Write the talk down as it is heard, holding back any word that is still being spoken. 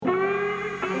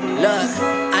Look,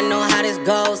 I know how this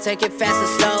goes, take it fast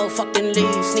and slow, fucking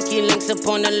leave. Sneaky links up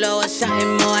on the low, I shot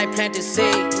and more, I plant the seed.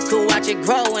 You could watch it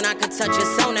grow and I could touch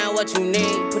it, so now what you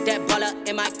need. Put that ball up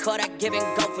in my court, I give and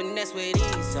go, finesse with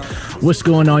ease. So. What's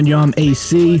going on, y'all? I'm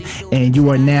AC, and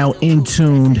you are now in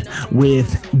tuned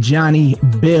with Johnny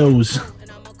Bills.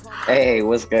 Hey,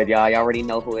 what's good, y'all? You already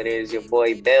know who it is. Your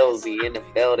boy Billsy in the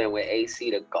building with AC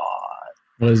the God.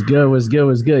 What's good? What's good?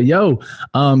 What's good? Yo,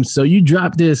 so you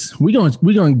dropped this. We're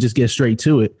gonna just get straight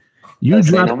to it. You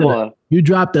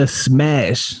dropped a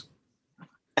smash.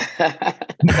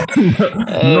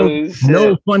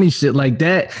 no funny shit like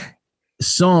that.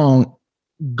 Song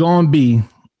gonna be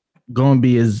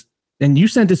is, and you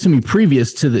sent this to me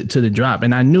previous to the drop,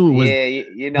 and I knew it was. Yeah,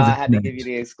 you know I had to give you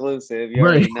the exclusive. You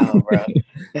already know, bro.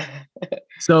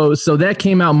 So that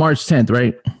came out March 10th,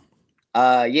 right?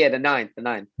 Yeah, the 9th.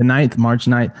 The 9th, March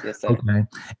 9th. Yes, sir. Okay.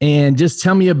 And just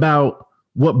tell me about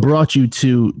what brought you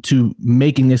to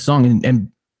making this song. And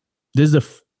this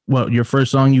is your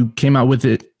first song you came out with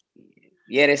it?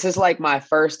 Yeah, this is like my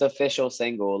first official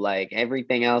single. Like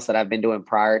everything else that I've been doing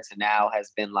prior to now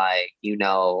has been like,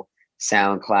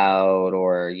 SoundCloud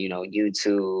or,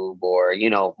 YouTube or,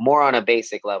 more on a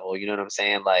basic level, you know what I'm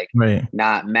saying? Like right.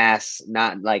 not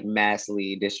like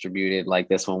massively distributed like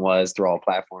this one was through all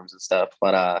platforms and stuff.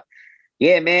 But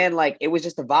yeah, man, like it was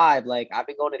just a vibe. Like I've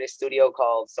been going to this studio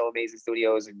called So Amazing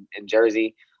Studios in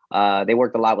Jersey. They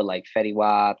worked a lot with like Fetty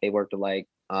Wap. They worked with like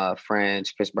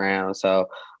French, Chris Brown. So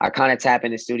I kind of tap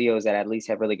into studios that at least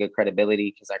have really good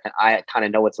credibility because I kind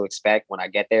of know what to expect when I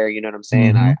get there. You know what I'm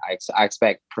saying? Mm-hmm. I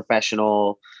expect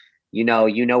professional, you know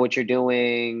what you're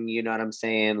doing. You know what I'm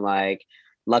saying? Like,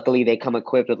 luckily they come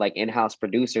equipped with like in-house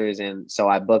producers. And so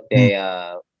I booked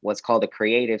a what's called a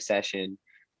creative session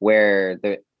where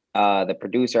the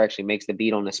producer actually makes the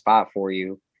beat on the spot for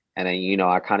you. And then,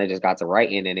 I kind of just got to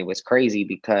writing, and it was crazy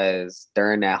because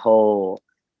during that whole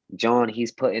John,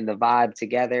 he's putting the vibe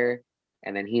together,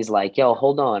 and then he's like, yo,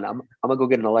 hold on. I'm gonna go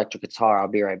get an electric guitar. I'll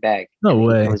be right back. No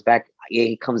way. He comes back. Yeah,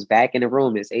 he comes back in the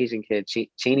room. This Asian kid, Cheeny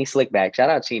Slickback. Shout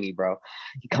out Cheeny, bro.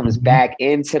 He comes back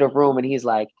into the room and he's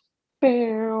like,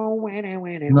 no way.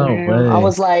 I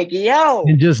was like, yo.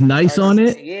 And just nice on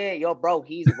it? Yeah, yo, bro,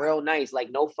 he's real nice.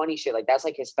 Like, no funny shit. Like, that's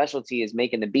like his specialty is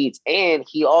making the beats. And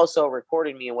he also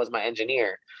recorded me and was my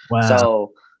engineer. Wow.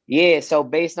 So, yeah. So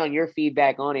based on your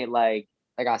feedback on it, like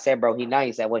I said, bro, he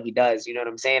nice at what he does. You know what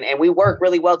I'm saying? And we work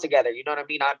really well together. You know what I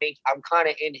mean? I'm kind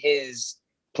of in his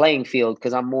playing field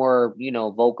because I'm more,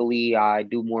 vocally, I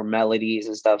do more melodies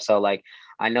and stuff. So like,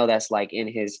 I know that's like in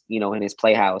his, in his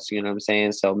playhouse, you know what I'm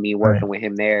saying? So me working with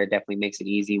him there definitely makes it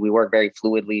easy. We work very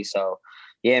fluidly. So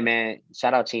yeah, man,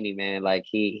 shout out Cheeny, man. Like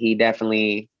he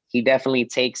definitely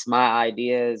takes my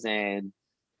ideas and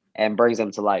brings them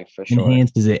to life for sure.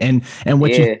 Enhances it. And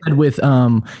what you said with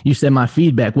you said my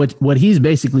feedback. What he's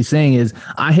basically saying is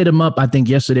I hit him up, I think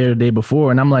yesterday or the day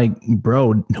before, and I'm like,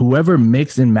 bro, whoever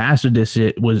mixed and mastered this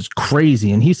shit was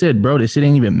crazy. And he said, bro, this shit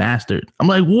ain't even mastered. I'm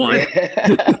like, what?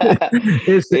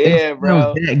 It's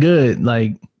bro, that good.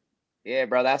 Like, yeah,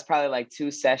 bro, that's probably like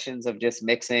 2 sessions of just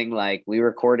mixing. Like we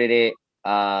recorded it.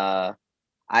 I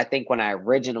think when I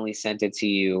originally sent it to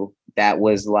you, that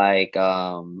was like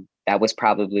that was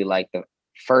probably like the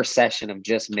first session of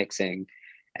just mixing.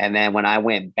 And then when I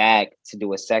went back to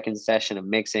do a second session of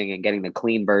mixing and getting the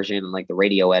clean version and like the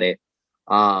radio edit,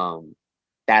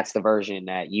 that's the version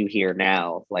that you hear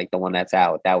now, like the one that's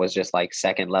out. That was just like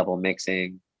second level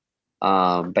mixing.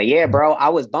 But yeah, bro, I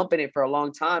was bumping it for a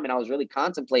long time and I was really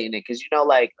contemplating it because,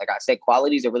 like I said,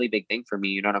 quality is a really big thing for me.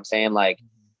 You know what I'm saying? Like,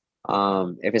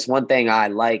 if it's one thing I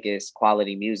like is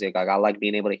quality music. Like I like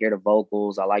being able to hear the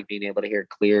vocals. I like being able to hear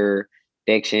clear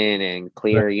diction and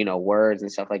clear, words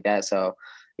and stuff like that. So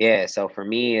yeah, so for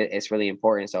me, it's really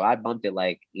important. So I bumped it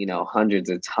like, hundreds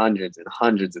and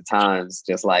hundreds of times,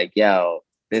 just like, yo,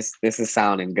 this is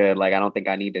sounding good. Like, I don't think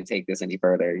I need to take this any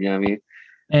further. You know what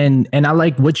I mean? And I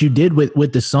like what you did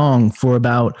with the song for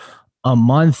about a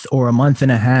month or a month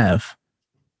and a half.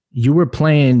 You were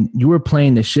playing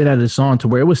the shit out of the song to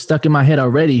where it was stuck in my head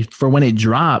already for when it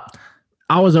dropped.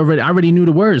 I already knew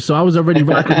the words. So I was already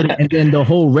rocking with it. And then the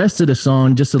whole rest of the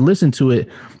song, just to listen to it,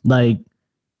 like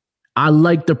I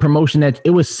liked the promotion that it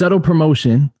was subtle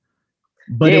promotion,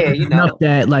 but it was enough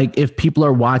that like, if people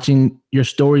are watching your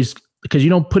stories, because you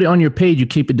don't put it on your page, you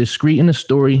keep it discreet in the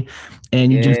story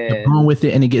and you just go on with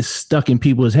it and it gets stuck in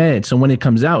people's heads. So when it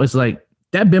comes out, it's like,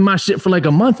 that been my shit for like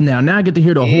a month now. Now I get to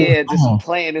hear the whole song. Just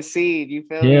planting the seed. You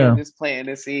feel me? I'm just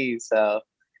planting the seed. So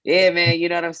yeah, man, you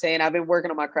know what I'm saying? I've been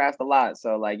working on my craft a lot.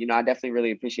 So like, I definitely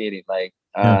really appreciate it. Like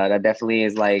that definitely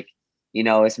is like, you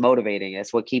know, it's motivating.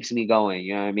 That's what keeps me going.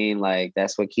 You know what I mean? Like,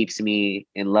 that's what keeps me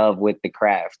in love with the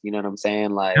craft. You know what I'm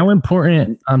saying? Like, How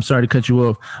important, I'm sorry to cut you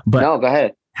off, but no, go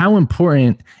ahead. how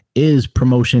important is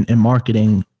promotion and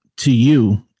marketing to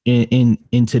you in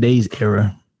today's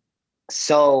era?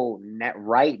 So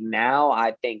right now,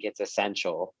 I think it's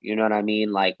essential. You know what I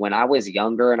mean? Like when I was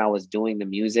younger and I was doing the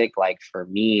music, like for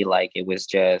me, like it was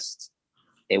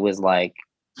like,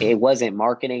 it wasn't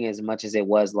marketing as much as it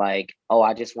was like, oh,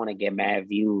 I just want to get mad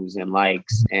views and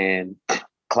likes and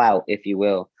clout, if you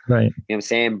will. Right. You know what I'm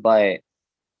saying? But,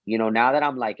 you know, now that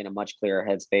I'm like in a much clearer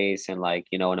headspace and like,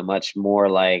 you know, in a much more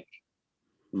like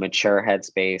mature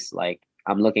headspace, like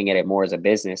I'm looking at it more as a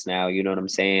business now, you know what I'm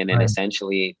saying? And Right.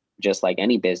 essentially, just like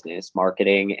any business,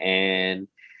 marketing and,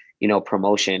 you know,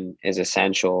 promotion is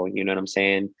essential, you know what I'm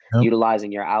saying? Yep.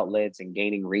 Utilizing your outlets and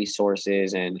gaining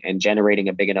resources and generating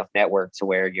a big enough network to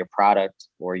where your product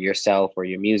or yourself or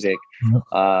your music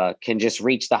Yep. can just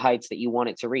reach the heights that you want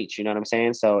it to reach, you know what I'm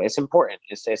saying? So it's important.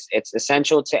 It's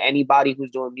essential to anybody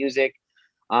who's doing music.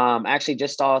 I actually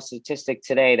just saw a statistic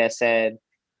today that said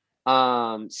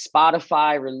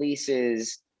Spotify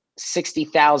releases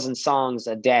 60,000 songs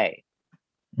a day.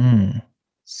 Mm. A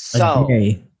So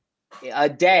day. a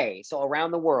day. So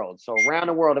around the world. So around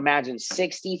the world, imagine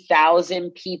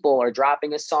 60,000 people are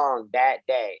dropping a song that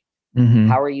day. Mm-hmm.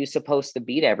 How are you supposed to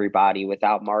beat everybody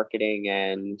without marketing?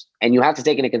 And you have to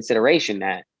take into consideration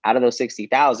that out of those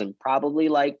 60,000, probably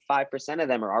like 5% of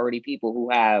them are already people who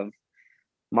have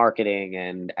marketing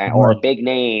and or Right. big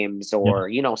names Yeah. or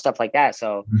you know stuff like that.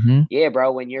 So Mm-hmm. yeah,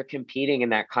 bro, when you're competing in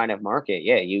that kind of market,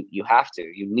 yeah, you have to.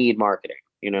 You need marketing.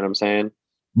 You know what I'm saying?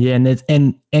 Yeah, and it's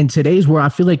and today's where I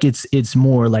feel like it's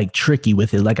more like tricky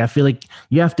with it. Like I feel like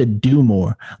you have to do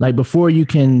more. Like before you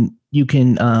can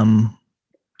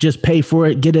just pay for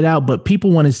it, get it out, but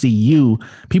people want to see you.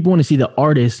 People want to see the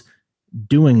artist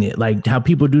doing it. Like how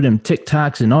people do them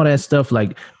TikToks and all that stuff.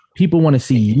 Like people want to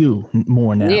see you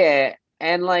more now. Yeah.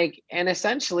 And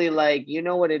essentially like you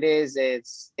know what it is,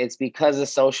 it's because of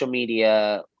social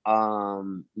media,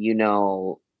 you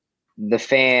know, the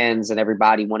fans and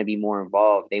everybody want to be more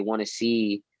involved. They want to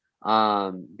see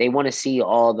all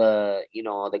the, you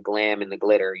know, all the glam and the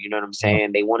glitter, you know what I'm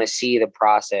saying? They want to see the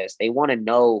process. They want to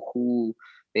know who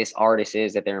this artist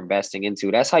is that they're investing into.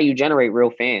 That's how you generate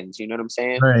real fans, you know what I'm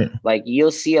saying? Right. Like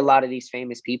you'll see a lot of these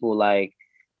famous people like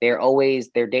they're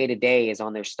always their day to day is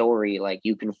on their story. Like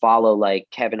you can follow like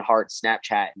Kevin Hart's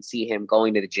Snapchat and see him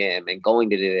going to the gym and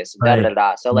going to do this and da da Right. da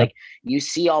da. So Yep. like you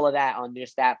see all of that on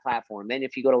just that platform. Then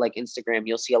if you go to like Instagram,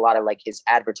 you'll see a lot of like his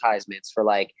advertisements for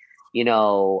like, you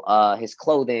know, his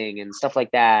clothing and stuff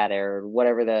like that, or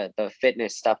whatever the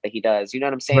fitness stuff that he does. You know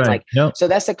what I'm saying? Right. Like, Yep. so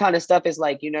that's the kind of stuff is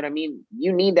like, you know what I mean?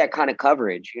 You need that kind of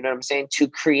coverage, you know what I'm saying, to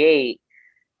create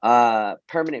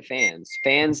permanent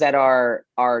fans that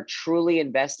are truly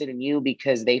invested in you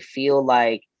because they feel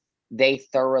like they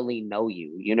thoroughly know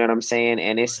you, you know what I'm saying?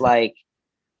 And it's like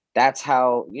that's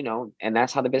how, you know, and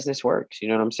that's how the business works, you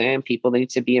know what I'm saying? People need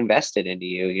to be invested into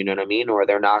you, you know what I mean? Or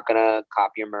they're not gonna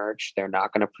cop your merch, they're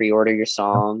not gonna pre-order your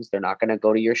songs, they're not gonna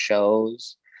go to your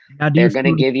shows, Now, do you they're gonna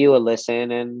feel give you a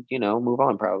listen and, you know, move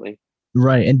on probably.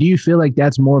 right? And do you feel like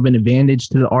that's more of an advantage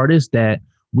to the artist that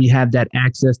we have that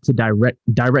access to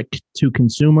direct to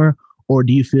consumer, or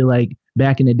do you feel like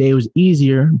back in the day it was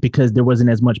easier because there wasn't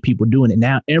as much people doing it?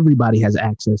 Now everybody has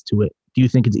access to it. Do you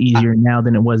think it's easier now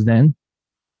than it was then?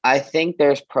 I think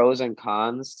there's pros and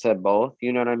cons to both.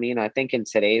 You know what I mean? I think in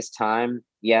today's time,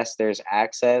 yes, there's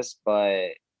access, but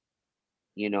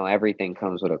you know, everything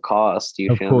comes with a cost.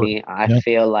 You Of feel course. me? Yep. I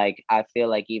feel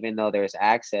like even though there's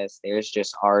access, there's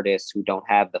just artists who don't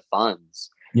have the funds.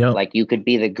 Yep. Like you could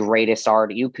be the greatest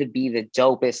art, you could be the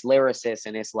dopest lyricist,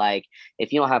 and it's like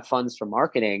if you don't have funds for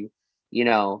marketing, you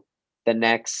know, the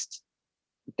next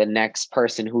the next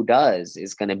person who does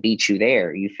is going to beat you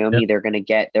there. You feel Yep. me? They're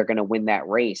going to win that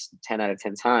race 10 out of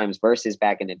 10 times versus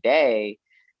back in the day,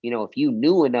 you know, if you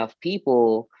knew enough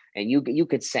people and you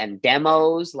could send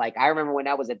demos. Like I remember when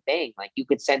that was a thing, like you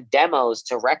could send demos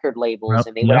to record labels Yep.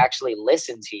 and they would Yep. actually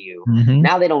listen to you. Mm-hmm.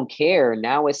 Now they don't care.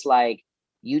 Now it's like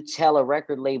you tell a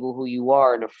record label who you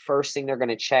are and the first thing they're going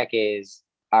to check is,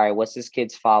 all right, what's this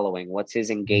kid's following? What's his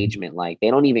engagement like? They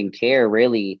don't even care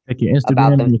really Like your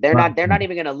about Instagram, them. your They're not platform.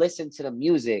 even going to listen to the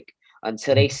music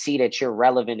until they see that you're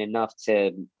relevant enough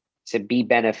to be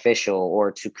beneficial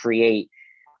or to create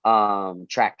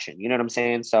traction. You know what I'm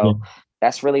saying? Yeah. So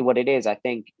that's really what it is. I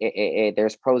think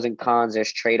there's pros and cons,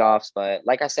 there's trade-offs, but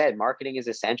like I said, marketing is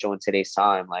essential in today's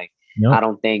time. Like Yep. I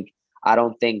don't think I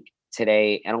don't think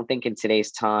in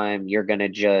today's time you're gonna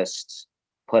just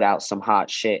put out some hot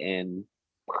shit and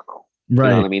You know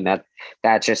Right. what I mean?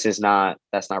 That just is not,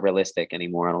 that's not realistic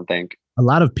anymore, I don't think. A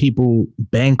lot of people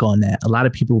bank on that. A lot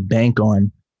of people bank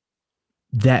on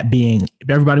that being,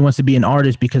 everybody wants to be an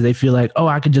artist because they feel like, oh,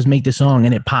 I could just make this song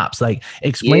and it pops. Like, Yeah,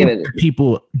 explain to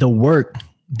people the work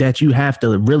that you have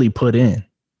to really put in.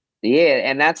 yeah,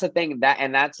 and that's the thing,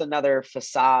 and that's another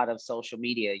facade of social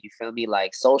media. You feel me?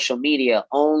 Like social media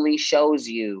only shows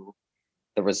you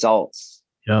the results.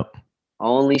 Yep.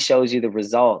 Only shows you the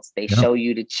results. They Yep. show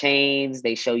you the chains,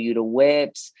 they show you the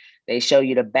whips, they show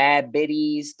you the bad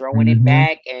biddies throwing it Mm-hmm.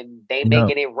 back and they Yep.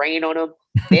 making it rain on them.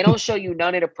 They don't show you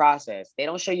none of the process. They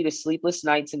don't show you the sleepless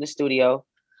nights in the studio.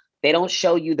 They don't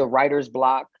show you the writer's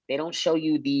block. They don't show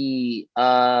you the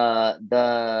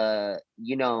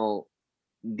you know,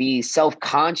 the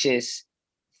self-conscious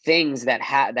things that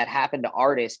happen to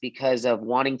artists because of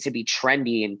wanting to be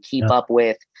trendy and keep Yep. up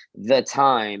with the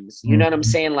times. You know what I'm Mhm.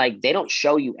 saying? Like they don't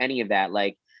show you any of that.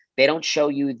 Like they don't show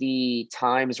you the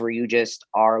times where you just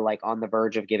are like on the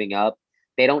verge of giving up.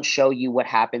 They don't show you what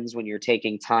happens when you're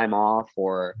taking time off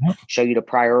or Yep. show you the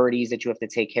priorities that you have to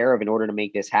take care of in order to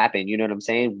make this happen. You know what I'm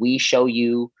saying? We show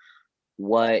you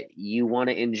what you want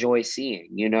to enjoy seeing.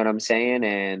 You know what I'm saying?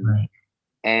 Right.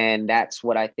 And that's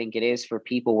what I think it is for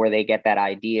people where they get that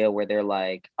idea where they're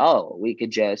like, oh, we could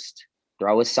just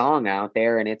throw a song out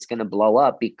there and it's going to blow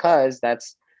up because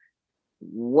that's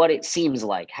what it seems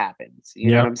like happens.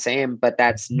 You know what Yep. I'm saying? But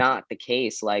that's not the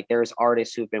case. Like there's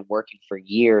artists who've been working for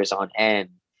years on end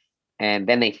and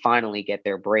then they finally get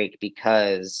their break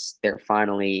because they're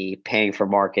finally paying for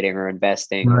marketing or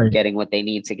investing or Right. getting what they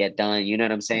need to get done. You know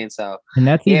what I'm saying? So And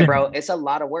that's yeah, even, bro, it's a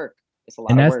lot of work. It's a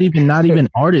lot and of that's work. even not even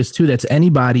artists too. That's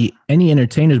anybody, any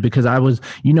entertainers. Because I was,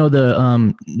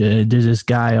 there's this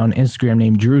guy on Instagram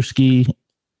named Drewski.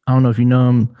 I don't know if you know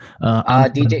him.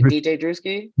 DJ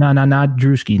Drewski. No, not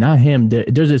Drewski, not him.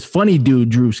 There's this funny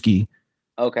dude, Drewski.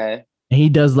 Okay. And he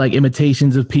does like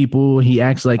imitations of people. He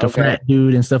acts like a Okay. frat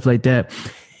dude and stuff like that.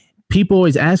 People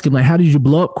always ask him like, how did you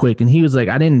blow up quick? And he was like,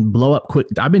 I didn't blow up quick.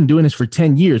 I've been doing this for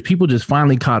 10 years. People just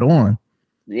finally caught on.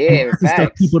 Yeah, That's the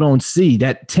stuff people don't see.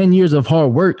 That 10 years of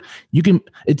hard work,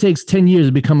 it takes 10 years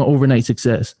to become an overnight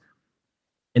success.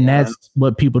 And that's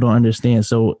what people don't understand.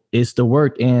 So it's the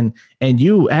work. And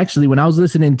you actually, when I was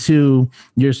listening to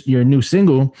your new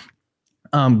single,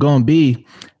 Gon' Be,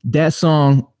 that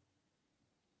song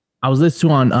I was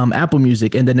listening to on Apple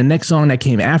Music, and then the next song that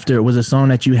came after was a song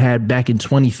that you had back in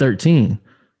 2013.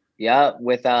 Yeah,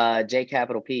 with J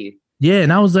Capital P. Yeah,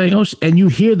 and I was like, oh, and you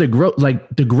hear the growth, like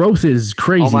the growth is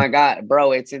crazy. Oh my God,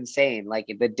 bro, it's insane. Like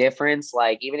the difference,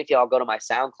 like even if y'all go to my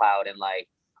SoundCloud and like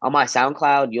on my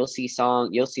SoundCloud, you'll see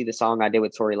the song I did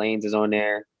with Tory Lanez is on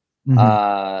there.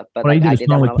 Mm-hmm. But like I did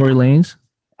that with Tory Lanez.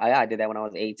 I did that when I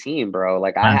was 18, bro.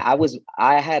 Like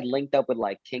I had linked up with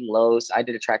like King Los. I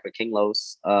did a track with King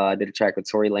Los. I did a track with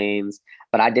Tory Lanez,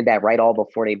 but I did that right all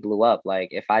before they blew up. Like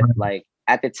if I like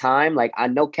at the time, like I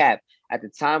no cap. At the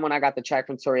time when I got the track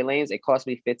from Tory Lanez, it cost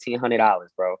me $1,500,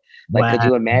 bro. Like, wow. Could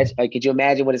you imagine? Like, could you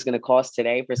imagine what it's gonna cost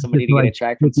today for somebody to get a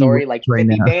track from Tory? Like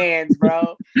 50 bands,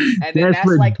 bro. And then that's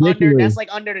like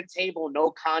under the table, no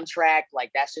contract.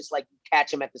 Like that's just like you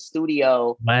catch him at the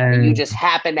studio and you just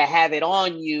happen to have it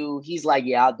on you. He's like,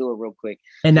 yeah, I'll do it real quick.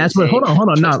 And that's what. Hold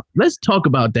on. Now let's talk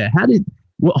about that.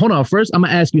 Hold on. First, I'm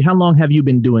gonna ask you, how long have you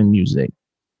been doing music?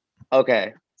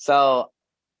 Okay, so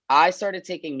I started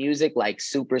taking music like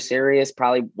super serious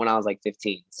probably when I was like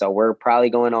 15. So we're probably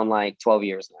going on like 12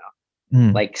 years now.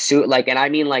 And I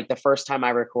mean like the first time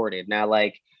I recorded. Now,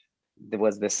 like,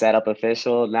 was the setup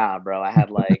official? Nah, bro. I had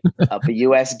like a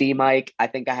USB mic. I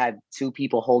think I had 2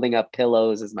 people holding up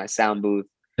pillows as my sound booth.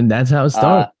 And that's how it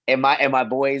started. In my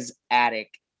boy's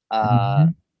attic. Yeah,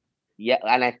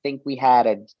 and I think we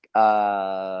had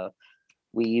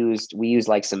we used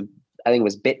like some, I think it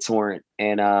was BitTorrent,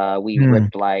 and we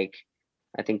ripped like,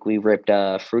 I think we ripped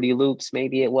Fruity Loops,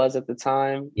 maybe it was at the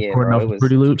time. Yeah, bro, it was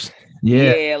Fruity Loops.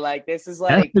 Yeah, like this is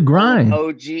like that's the grind.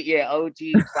 OG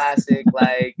classic.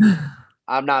 Like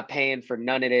I'm not paying for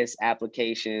none of this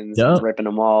applications, ripping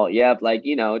them all. Yep, like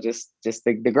just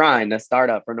the grind, the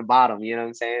startup from the bottom. You know what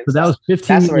I'm saying? So that was 15.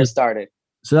 That's where it started.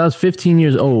 So that was 15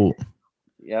 years old.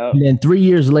 Yeah. And then 3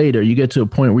 years later, you get to a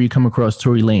point where you come across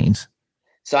Tory Lanez.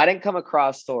 So I didn't come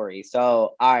across Tory.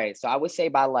 So, all right. So I would say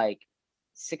by like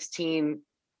 16,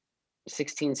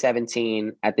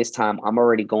 17 at this time, I'm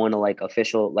already going to like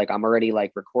official, like I'm already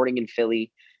like recording in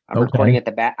Philly. I'm recording at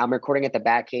the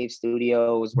Batcave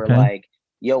Studios where like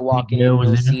you'll walk in,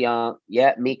 you'll see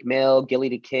Meek Mill, Gilly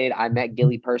the Kid. I met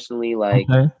Gilly personally. Like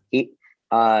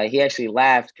he actually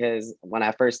laughed because when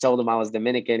I first told him I was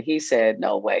Dominican, he said,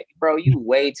 "No way, bro, you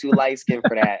way too light skinned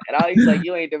for that." And he's like,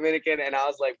 "You ain't Dominican," and I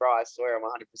was like, "Bro, I swear I'm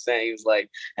 100%." He was like,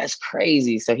 "That's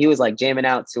crazy." So he was like jamming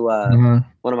out to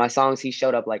one of my songs. He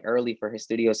showed up like early for his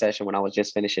studio session when I was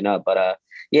just finishing up. But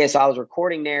yeah, so I was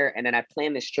recording there, and then I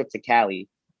planned this trip to Cali,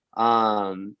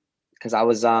 because I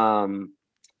was on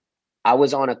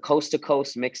a coast to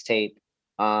coast mixtape.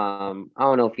 I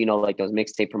don't know if you know like those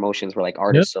mixtape promotions where like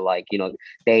artists are like,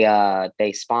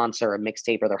 they sponsor a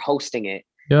mixtape or they're hosting it.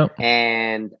 Yep.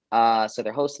 And so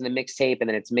they're hosting the mixtape and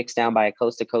then it's mixed down by a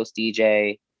coast to coast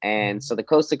DJ. And so the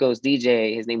coast to coast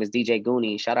DJ, his name is DJ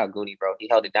Goonie. Shout out Goonie, bro. He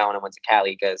held it down when I went to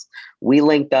Cali because we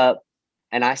linked up.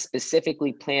 And I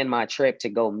specifically planned my trip to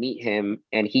go meet him.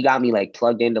 And he got me like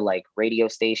plugged into like radio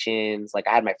stations. Like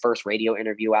I had my first radio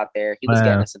interview out there. He was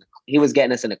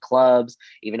getting us into clubs,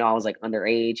 even though I was like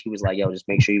underage. He was like, "Yo, just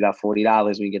make sure you got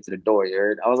 $40 when you get to the door." You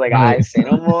heard? I was like, "I say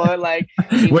no more." Like,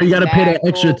 well, you got to pay that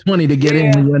extra 20 to get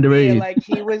in when you're underage. Yeah, like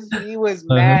he was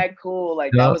mad cool.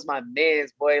 Like that was my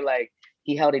man's boy. Like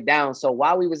he held it down. So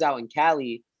while we was out in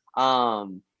Cali,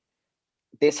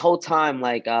 this whole time,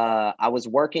 like I was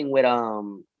working with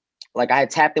like I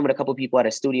had tapped in with a couple of people at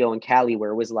a studio in Cali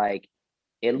where it was like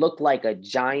it looked like a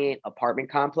giant apartment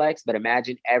complex, but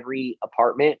imagine every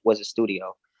apartment was a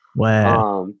studio.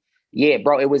 Wow. Yeah,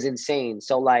 bro, it was insane.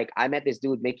 So like I met this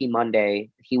dude, Mickey Monday.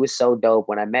 He was so dope.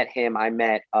 When I met him,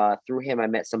 through him, I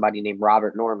met somebody named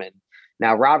Robert Norman.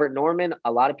 Now, Robert Norman,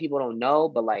 a lot of people don't know,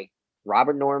 but like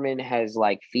Robert Norman has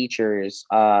like features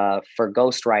for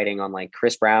ghostwriting on like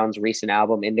Chris Brown's recent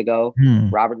album Indigo.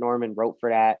 Robert Norman wrote for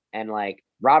that, and like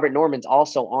Robert Norman's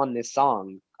also on this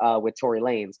song with Tory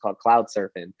Lanez called Cloud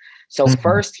Surfing. So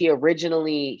first he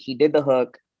did the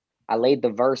hook, I laid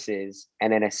the verses,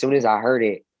 and then as soon as I heard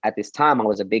it, at this time I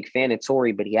was a big fan of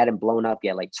Tory, but he hadn't blown up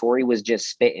yet. Like Tory was just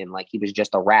spitting, like he was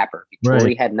just a rapper.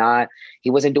 Tory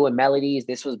he wasn't doing melodies.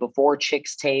 This was before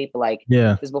Chicks Tape, like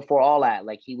this was before all that.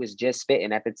 Like he was just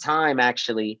spitting. At the time,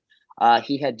 actually,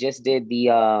 he had just did the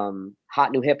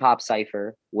Hot New Hip Hop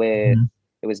Cypher with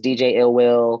it was DJ Ill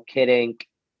Will, Kid Ink,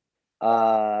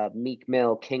 Meek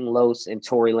Mill, King Los, and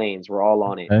Tory Lanez were all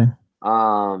on it.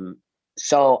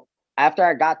 So after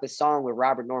I got the song with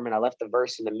Robert Norman, I left the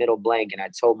verse in the middle blank, and I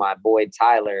told my boy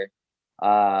Tyler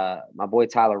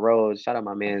Rose, shout out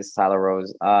my man Tyler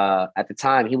Rose. At the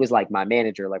time, he was like my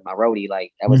manager, like my roadie,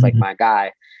 like that was like my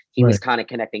guy. He was kind of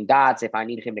connecting dots. If I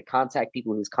needed him to contact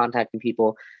people, he was contacting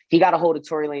people. He got a hold of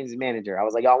Tory Lanez's manager. I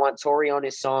was like, "Yo, I want Tory on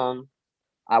this song.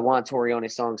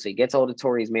 So he gets hold of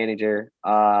Tory's manager.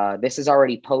 This is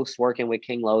already post working with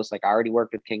King Los. Like I already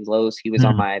worked with King Los. He was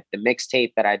on the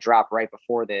mixtape that I dropped right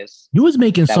before this. You was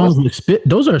making songs with spit.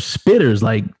 Those are spitters.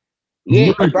 Like,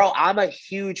 yeah, bro. I'm a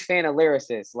huge fan of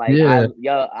lyricists. Like, I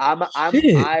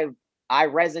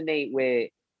resonate with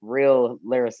real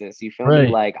lyricists. You feel me?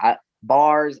 Like I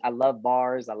love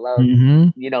bars. I love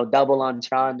double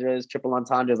entendres, triple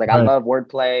entendres. Like I love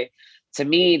wordplay. To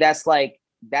me,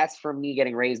 that's from me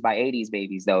getting raised by 80s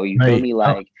babies though. You feel me?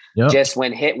 Like just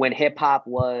when hip hop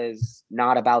was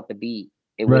not about the beat.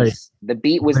 It was the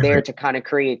beat was there to kind of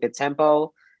create the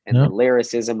tempo, and the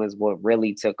lyricism was what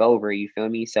really took over. You feel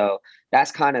me? So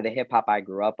that's kind of the hip hop I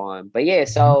grew up on. But yeah,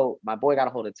 so my boy got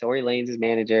a hold of Tory Lanez's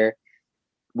manager.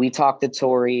 We talked to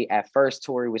Tory. At first,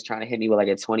 Tory was trying to hit me with like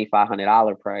a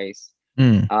 $2,500 price.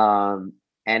 And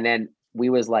then we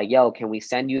was like, "Yo, can we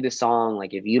send you the song?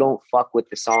 Like, if you don't fuck with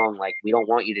the song, like, we don't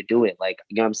want you to do it." Like,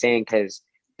 you know what I'm saying? Because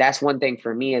that's one thing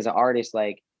for me as an artist.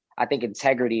 Like, I think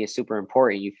integrity is super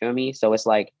important. You feel me? So it's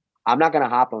like, I'm not going to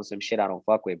hop on some shit I don't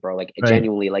fuck with, bro. Like,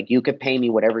 genuinely, like, you could pay me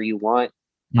whatever you want.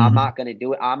 I'm not going to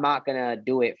do it. I'm not going to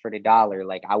do it for the dollar.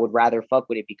 Like, I would rather fuck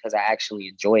with it because I actually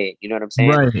enjoy it. You know what I'm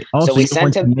saying? Right. Also, so we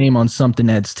sent him name on something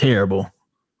that's terrible.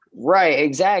 Right.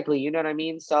 Exactly. You know what I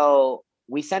mean? So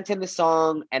we sent him the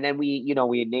song, and then we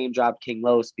name dropped King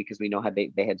Los because we know how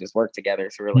they had just worked together.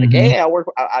 So we're like, "Hey,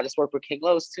 I just worked with King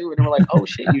Los too." And we're like, "Oh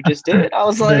shit, you just did?" I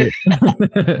was like,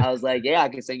 "Yeah, I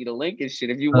can send you the link and shit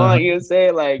if you want." You know what I'm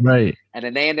saying? Like, and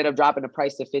then they ended up dropping the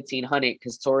price to $1,500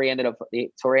 because Tory ended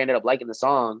up liking the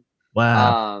song.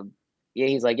 Wow. Yeah,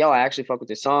 he's like, "Yo, I actually fuck with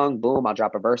this song. Boom, I'll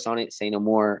drop a verse on it. Say no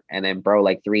more." And then, bro,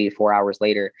 like 3-4 hours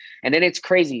later, and then it's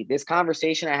crazy. This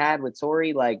conversation I had with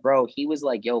Tory, like, bro, he was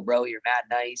like, "Yo, bro, you're mad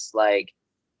nice. Like,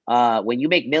 when you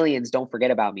make millions, don't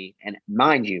forget about me." And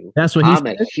mind you, that's what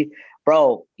he's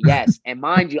bro. Yes, and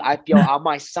mind you, on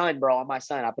my son, bro, on my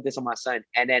son. I put this on my son,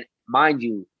 and then mind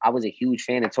you, I was a huge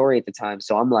fan of Tory at the time,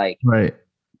 so I'm like,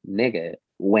 nigga,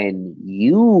 when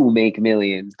you make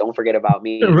millions, don't forget about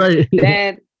me.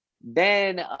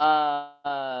 Then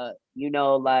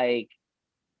like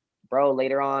bro,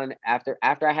 later on, after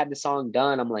I had the song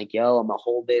done, I'm like, yo, I'm gonna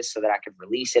hold this so that I can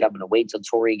release it. I'm gonna wait till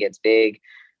Tory gets big.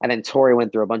 And then Tory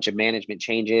went through a bunch of management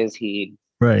changes. He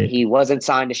wasn't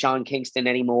signed to Sean Kingston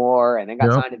anymore, and then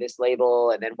got signed to this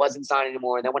label, and then wasn't signed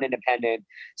anymore, and then went independent.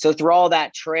 So through all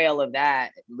that trail of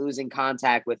that, losing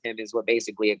contact with him is what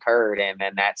basically occurred, and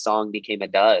then that song became a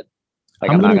dud. Like,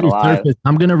 I'm not gonna lie.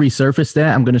 I'm gonna resurface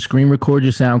that. I'm gonna screen record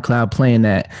your SoundCloud playing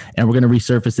that, and we're gonna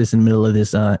resurface this in the middle of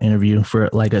this interview for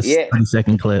like a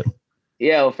 30-second clip.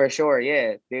 Yeah, for sure.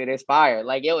 Yeah, dude, it's fire.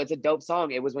 Like, yo, it's a dope song.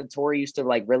 It was when Tory used to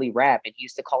like really rap, and he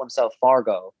used to call himself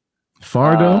Fargo.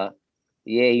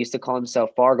 Yeah, he used to call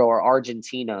himself Fargo or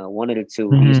Argentina, one of the two.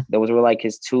 Mm-hmm. Those were like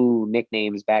his two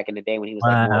nicknames back in the day when he was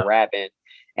like more rapping.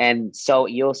 And so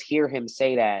you'll hear him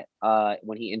say that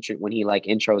when he like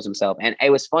intros himself. And it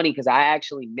was funny because I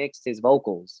actually mixed his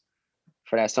vocals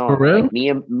for that song. For real? Like, me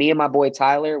and my boy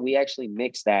Tyler, we actually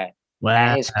mixed that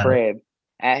at his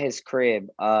crib.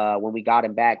 When we got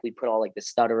him back, we put all like the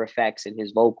stutter effects in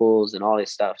his vocals and all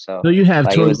this stuff. So you have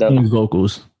like, Tory Lanez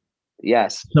vocals?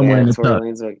 Yes. Somewhere in the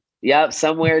tuck. Yep,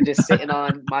 somewhere just sitting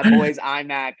on my boy's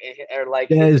iMac or like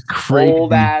that is crazy.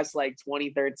 Old ass like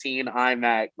 2013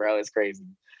 iMac, bro. It's crazy.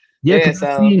 Yeah,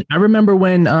 so I remember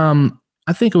when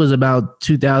I think it was about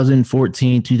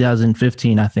 2014,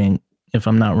 2015, I think, if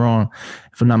I'm not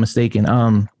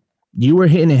mistaken. You were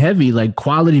hitting it heavy, like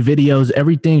quality videos,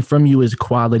 everything from you is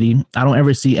quality. I don't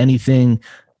ever see anything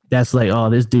that's like,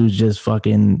 oh, this dude's just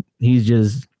fucking, he's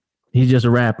just a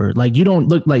rapper. Like, you don't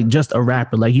look like just a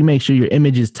rapper. Like, you make sure your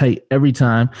image is tight every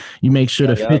time. You make sure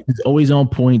the fit is always on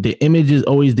point. The image is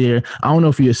always there. I don't know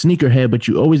if you're a sneakerhead, but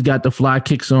you always got the fly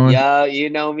kicks on. Yeah, you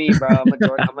know me, bro. I'm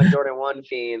a Jordan 1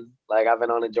 fiend. Like, I've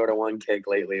been on a Jordan 1 kick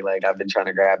lately. Like, I've been trying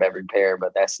to grab every pair,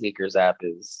 but that sneakers app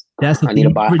is. I just need to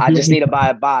buy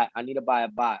a bot. I need to buy a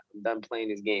bot. I'm done playing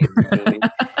this game. You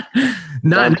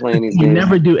know what I mean? You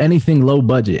never do anything low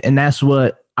budget, and that's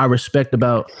what I respect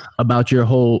about your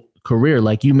whole career.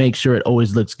 Like, you make sure it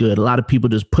always looks good. A lot of people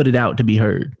just put it out to be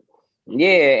heard.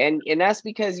 Yeah, and that's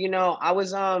because, you know, I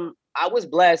was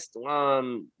blessed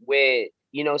with,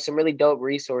 you know, some really dope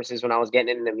resources when I was getting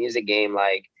into the music game.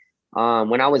 Like,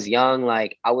 when I was young,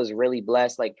 like, I was really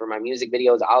blessed. Like, for my music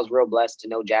videos, I was real blessed to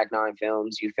know Jack Nine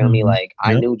Films. You feel me? Like,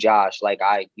 I knew Josh. Like,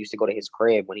 I used to go to his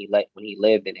crib when he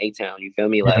lived in A-Town. You feel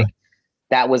me? Like,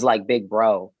 that was like big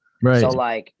bro. Right. So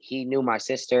like, he knew my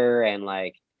sister, and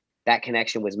like, that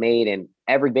connection was made, and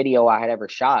every video I had ever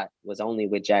shot was only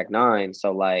with Jack Nine.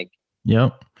 So like,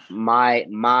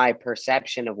 my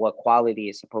perception of what quality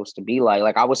is supposed to be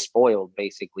like I was spoiled,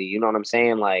 basically. You know what I'm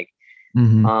saying? Like,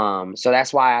 so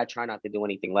that's why I try not to do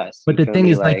anything less. But the thing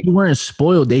is, like, you weren't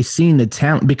spoiled. They seen the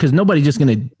talent, because nobody's just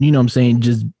gonna, you know what I'm saying,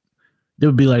 just they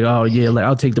would be like, oh yeah, like,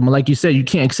 I'll take them. Like you said, you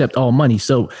can't accept all money.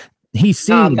 So he's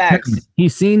seen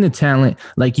the talent,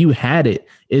 like, you had it.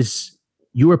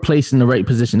 You were placed in the right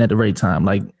position at the right time.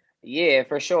 Like, yeah,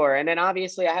 for sure. And then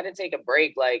obviously I had to take a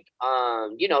break, like,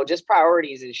 you know, just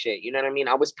priorities and shit. You know what I mean?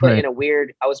 I was put in a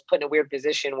weird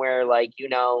position where, like, you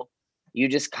know, you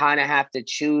just kind of have to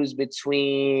choose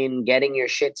between getting your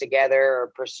shit together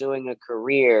or pursuing a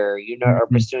career, you know, or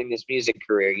pursuing this music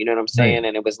career. You know what I'm saying? Right.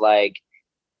 And it was like,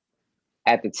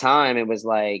 at the time, it was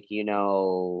like, you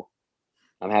know,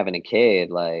 I'm having a kid.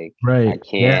 Like, I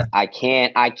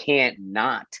can't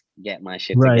not get my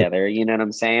shit together. You know what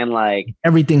I'm saying? Like,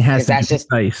 everything has to be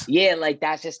nice. Yeah, like,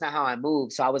 that's just not how I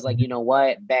move. So I was like, you know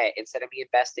what? Bet, instead of me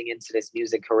investing into this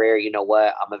music career, you know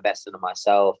what? I'm investing in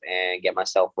myself and get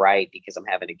myself right, because I'm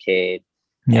having a kid.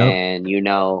 And, you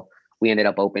know, we ended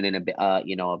up opening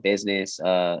a business,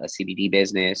 a CBD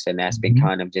business, and that's been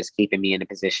kind of just keeping me in a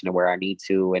position to where I need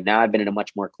to. And now I've been in a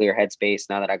much more clear headspace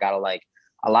now that I got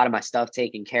a lot of my stuff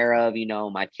taken care of. You know,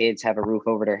 my kids have a roof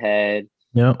over their head.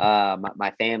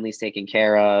 My family's taken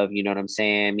care of. You know what I'm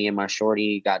saying? Me and my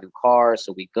shorty got new cars,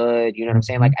 so we good. You know what I'm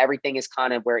saying? Like, everything is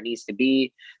kind of where it needs to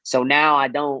be. So now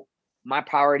my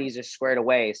priorities are squared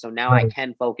away. So now I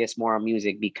can focus more on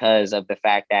music because of the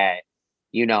fact that,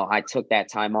 you know, I took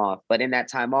that time off. But in that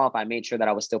time off, I made sure that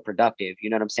I was still productive. You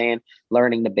know what I'm saying?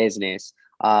 Learning the business,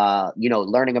 you know,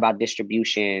 learning about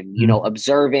distribution, you know,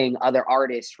 observing other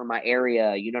artists from my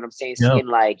area, you know what I'm saying? Seeing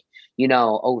like, you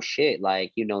know, oh shit,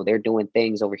 like, you know, they're doing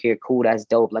things over here. Cool. That's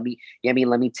dope. Let me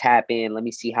tap in. Let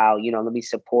me see how, you know, let me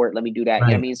support, let me do that. You know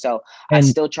what I mean? So I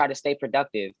still try to stay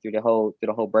productive through the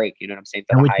whole break. You know what I'm saying?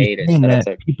 Through the hiatus.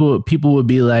 People would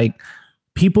be like,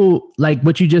 like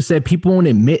what you just said, people won't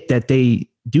admit that they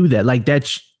do that. Like,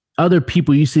 that's other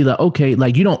people you see, like, okay,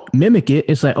 like, you don't mimic it.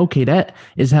 It's like, okay, that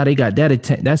is how they got that.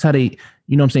 That's how they,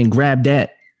 you know what I'm saying, grab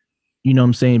that. You know what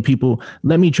I'm saying? People,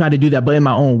 let me try to do that, but in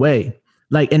my own way.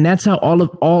 Like, and that's how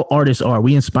all artists are.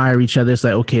 We inspire each other. It's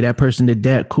like, okay, that person did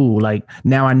that, cool. Like,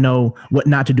 now I know what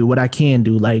not to do, what I can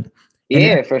do. Like,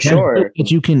 yeah, for sure. That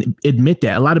you can admit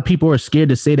that. A lot of people are scared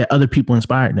to say that other people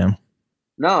inspired them.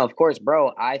 No, of course,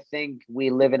 bro. I think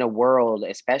we live in a world,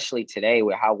 especially today,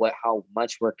 where how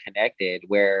much we're connected,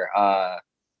 where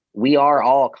we are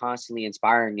all constantly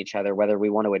inspiring each other, whether we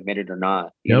want to admit it or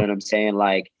not. You know what I'm saying?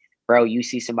 Like, bro, you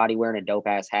see somebody wearing a dope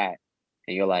ass hat,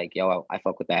 and you're like, yo, I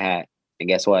fuck with that hat. And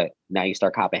guess what? Now you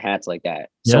start copping hats like that.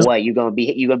 So what? You gonna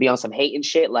be on some hating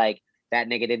shit? Like that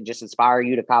nigga didn't just inspire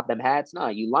you to cop them hats? No,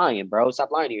 you lying, bro. Stop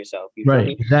lying to yourself. You feel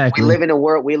me? Exactly. We live in a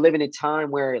world. We live in a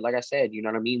time where, like I said, you know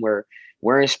what I mean.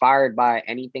 We're inspired by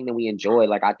anything that we enjoy.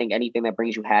 Like I think anything that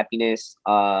brings you happiness.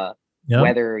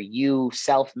 Whether you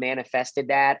self-manifested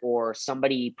that or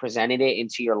somebody presented it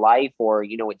into your life, or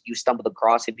you stumbled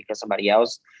across it because somebody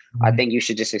else, I think you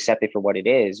should just accept it for what it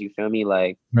is. You feel me?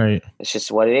 Like, right, it's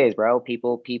just what it is, bro.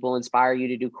 People inspire you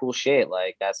to do cool shit.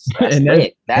 Like that's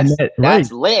lit.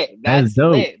 That's lit. That's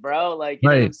lit, bro. Like, you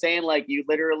know what I'm saying? Like, you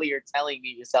literally are telling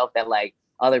me yourself that like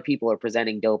other people are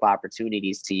presenting dope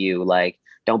opportunities to you. Like,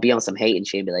 don't be on some hate and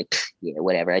shit and be like, yeah,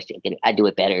 whatever. I do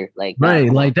it better. Like, right.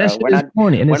 No, like that's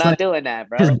corny. And we're not doing that,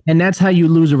 bro. And that's how you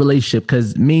lose a relationship.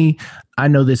 Cause I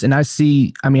know this, and I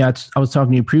was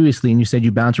talking to you previously and you said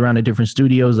you bounce around to different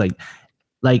studios.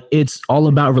 Like it's all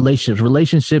about relationships.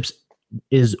 Relationships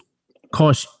is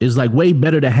like way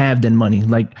better to have than money.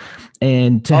 Like,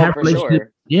 and to have relationships.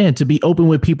 Sure. Yeah, to be open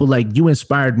with people, like you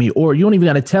inspired me, or you don't even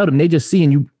got to tell them. They just see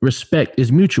and you respect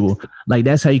is mutual. Like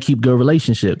that's how you keep good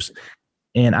relationships.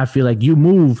 And I feel like you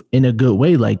move in a good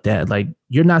way like that. Like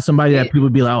you're not somebody that people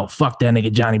be like, oh, fuck that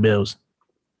nigga Johnny Bills.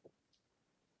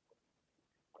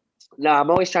 No, I'm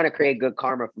always trying to create good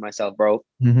karma for myself, bro.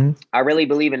 Mm-hmm. I really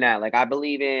believe in that. Like I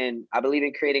believe in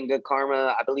creating good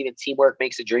karma. I believe in teamwork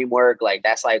makes the dream work. Like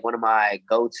that's like one of my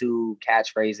go-to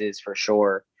catchphrases for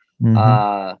sure. Mm-hmm.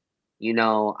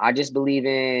 I just believe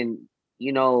in,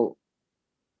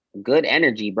 good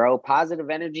energy, bro. Positive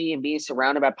energy, and being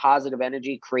surrounded by positive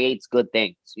energy creates good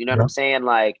things. You know what I'm saying?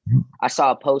 Like I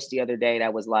saw a post the other day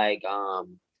that was like,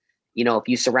 if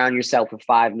you surround yourself with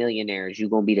 5 millionaires, you're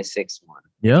going to be the sixth one.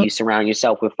 Yep. If you surround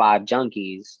yourself with 5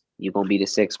 junkies, you're going to be the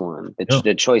sixth one.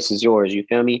 The choice is yours. You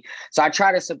feel me? So I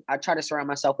try to surround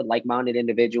myself with like-minded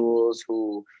individuals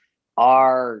who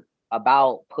are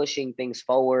about pushing things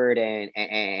forward and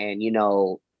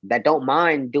that don't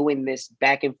mind doing this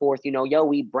back and forth. We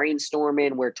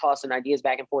brainstorming, we're tossing ideas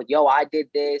back and forth. Yo, I did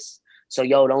this, so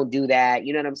yo, don't do that.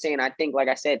 You know what I'm saying? I think, like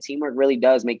I said, teamwork really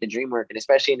does make the dream work, and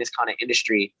especially in this kind of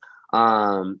industry,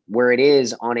 where it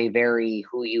is on a very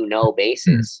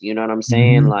basis. You know what I'm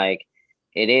saying? Mm-hmm. Like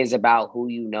it is about who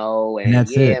you know, and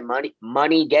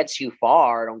money gets you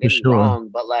far. Don't get me wrong,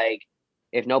 but like,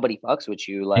 if nobody fucks with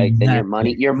you, like then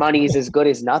your money is as good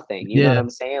as nothing. You know what I'm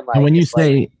saying? Like, and when you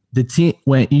say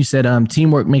when you said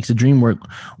teamwork makes the dream work,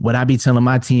 what I be telling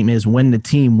my team is when the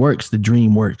team works, the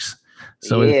dream works.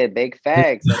 So yeah, big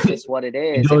facts. That's just what it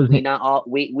is.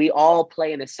 We all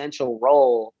play an essential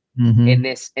role in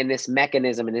this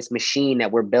mechanism, in this machine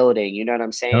that we're building. You know what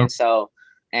I'm saying? Yep. So,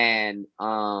 and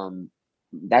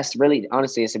that's really,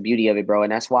 honestly, it's the beauty of it, bro.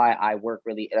 And that's why I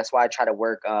try to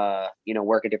work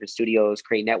work at different studios,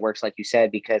 create networks, like you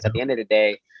said, because at the end of the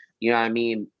day, you know what I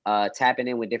mean? Tapping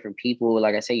in with different people,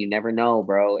 like I say, you never know,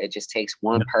 bro. It just takes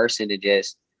one person to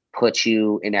just put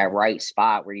you in that right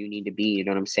spot where you need to be. You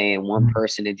know what I'm saying? One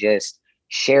person to just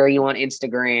share you on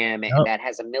Instagram and that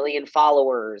has 1 million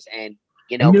followers, and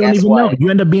you don't even know. You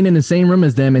end up being in the same room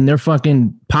as them and they're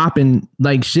fucking popping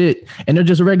like shit, and they're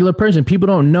just a regular person. People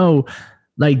don't know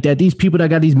like that these people that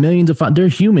got these millions of they're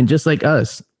human just like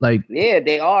us. Like, yeah,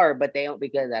 they are, but they don't,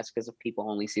 because people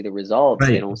only see the results.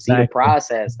 Right, they don't see the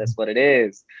process. That's what it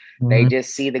is. Mm-hmm. They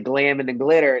just see the glam and the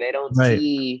glitter. They don't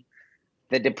see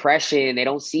the depression. They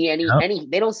don't see any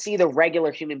they don't see the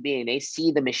regular human being. They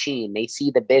see the machine. They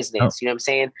see the business. You know what I'm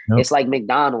saying? It's like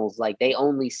McDonald's. Like they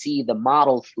only see the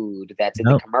model food that's in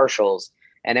the commercials.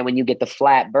 And then when you get the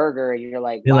flat burger, you're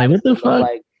like, what the fuck?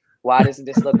 Why doesn't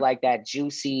this look like that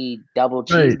juicy double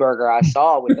cheeseburger I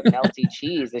saw with the melty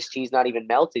cheese? This cheese not even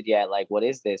melted yet. Like, what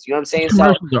is this? You know what I'm saying?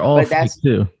 So, but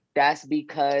that's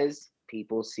because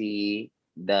people see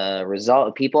the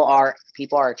result. People are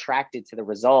attracted to the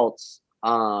results.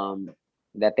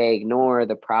 That they ignore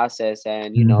the process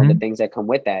and the things that come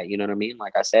with that. You know what I mean?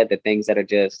 Like I said, the things that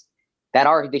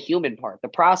are the human part. The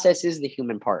process is the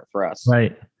human part for us.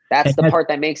 Right. That's the part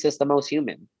that makes us the most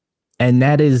human. And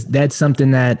that's something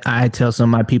that I tell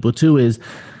some of my people too, is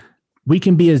we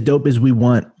can be as dope as we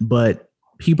want, but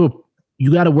you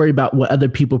got to worry about what other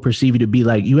people perceive you to be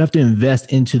like. You have to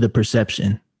invest into the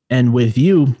perception. And with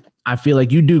you, I feel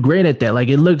like you do great at that. Like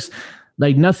it looks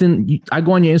like nothing. I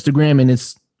go on your Instagram and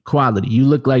it's quality. You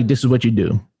look like this is what you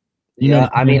do. You know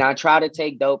I mean, I try to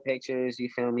take dope pictures. You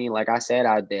feel me? Like I said,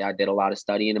 I did a lot of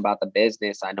studying about the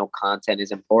business. I know content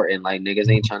is important. Like niggas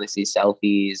ain't trying to see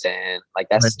selfies and like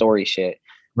that's story shit.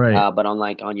 Right. But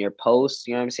on your posts,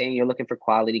 you know what I'm saying? You're looking for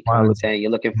quality content.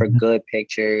 You're looking for good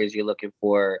pictures. You're looking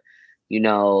for,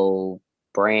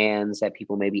 brands that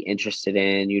people may be interested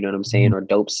in, you know what I'm saying? Or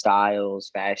dope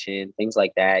styles, fashion, things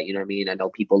like that. You know what I mean? I know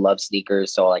people love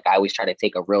sneakers. So like I always try to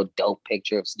take a real dope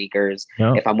picture of sneakers.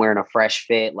 Yep. If I'm wearing a fresh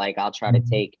fit, like I'll try to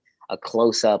take a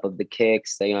close up of the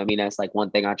kicks. You know what I mean? That's like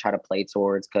one thing I try to play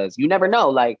towards because you never know.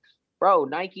 Like, bro,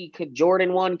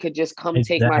 Jordan 1 could just come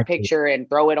take my picture and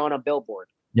throw it on a billboard.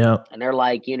 Yeah. And they're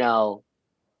like,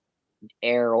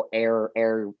 Air 1,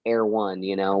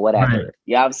 whatever. Right.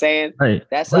 You know what I'm saying? Right.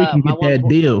 That's my one that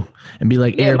deal and be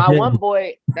like, yeah, my one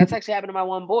boy. That's actually happened to my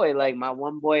one boy. Like my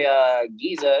one boy,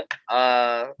 Giza.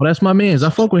 Well, that's my man's.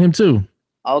 I fuck with him too.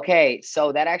 Okay,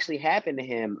 so that actually happened to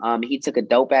him. He took a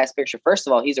dope ass picture. First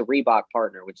of all, he's a Reebok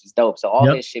partner, which is dope. So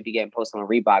all his shit be getting posted on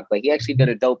Reebok. But he actually did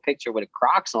a dope picture with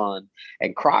Crocs on,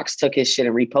 and Crocs took his shit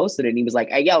and reposted it. And he was like,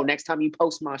 "Hey, yo, next time you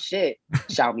post my shit,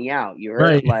 shout me out." You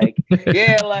heard? Like,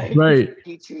 yeah, like, right.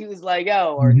 He was like,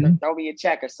 "Yo, or throw me a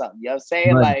check or something." You know what I'm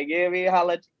saying? Right. Like, give me a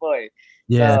holla at your boy.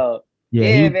 Yeah. So,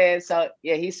 yeah, man. So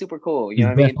yeah, he's super cool. You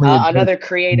know what I mean? Another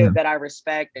creative that I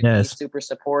respect, and he's super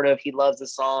supportive. He loves the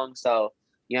song, so.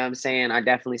 You know what I'm saying? I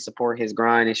definitely support his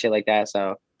grind and shit like that.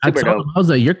 So super dope. I was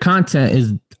like, your content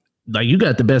is like you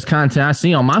got the best content I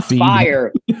see on my feed.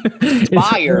 Fire.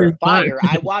 Fire.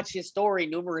 I watch his story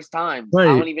numerous times. Right.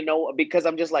 I don't even know because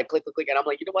I'm just like click, and I'm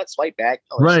like, you know what? Swipe back.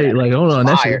 Oh, right. Shit, like, hold on,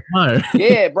 fire. That's fire.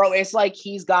 Yeah, bro. It's like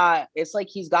he's got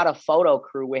a photo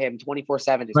crew with him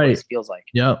 24/7 is what it feels like.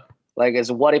 Yep. Like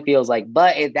it's what it feels like.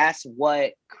 But that's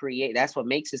what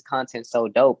makes his content so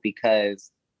dope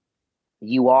because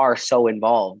you are so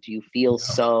involved. You feel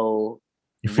so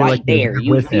right like there.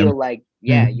 You feel like,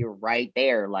 you're right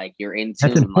there. Like you're in tune.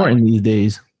 That's important these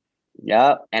days.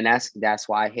 Yep. And that's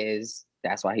why he's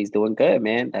doing good,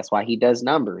 man. That's why he does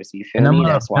numbers. You feel me?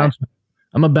 That's why.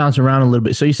 I'm gonna bounce around a little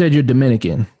bit. So you said you're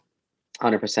Dominican.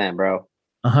 100%, bro.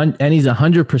 And he's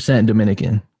 100%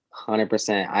 Dominican.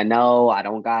 100%. I know. I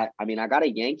got a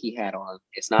Yankee hat on.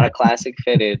 It's not a classic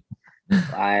fitted.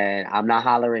 I'm not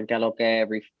hollering que lo que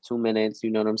every 2 minutes.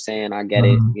 You know what I'm saying? I get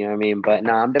it. You know what I mean? But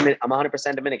no, I'm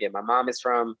 100% Dominican. My mom is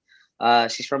from,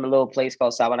 she's from a little place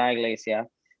called Sabana Iglesia.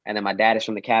 And then my dad is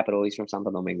from the capital. He's from Santo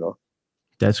Domingo.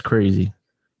 That's crazy.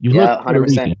 You look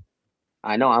 100%.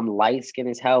 I know I'm light skinned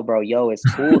as hell, bro. Yo, it's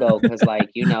cool though, because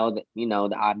like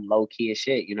I'm low key as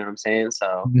shit. You know what I'm saying?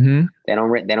 So they don't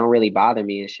really bother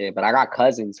me and shit. But I got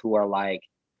cousins who are like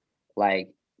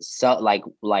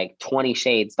 20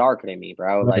 shades darker than me,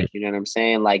 bro. Right. Like, you know what I'm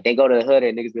saying? Like they go to the hood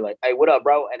and niggas be like, "Hey, what up,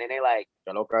 bro?" And then they like,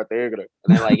 and they're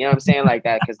like, you know what I'm saying? Like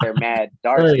that because they're mad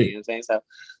dark. Right. You know what I'm saying?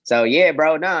 So yeah,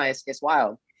 bro. Nah, it's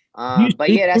wild.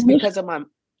 But yeah, that's because of my.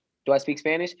 Do I speak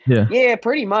Spanish? Yeah,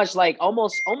 pretty much. Like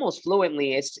almost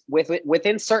fluently. It's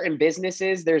within certain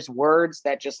businesses. There's words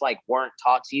that just like weren't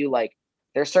taught to you. Like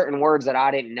there's certain words that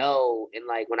I didn't know, and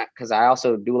like because I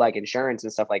also do like insurance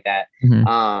and stuff like that.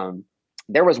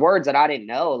 There was words that I didn't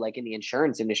know, like in the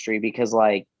insurance industry, because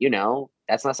like,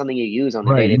 that's not something you use on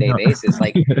a day-to-day basis.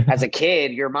 Like as a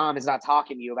kid, your mom is not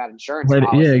talking to you about insurance. Right.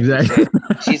 Yeah, exactly.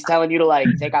 She's telling you to like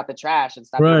take out the trash and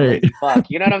stop doing lazy fuck.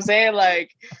 You know what I'm saying?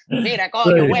 Like, mira,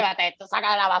 coño, huévate,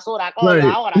 saca la basura, coño,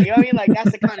 ahora. You know what I mean? Like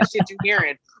that's the kind of shit you're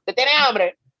hearing. Te tiene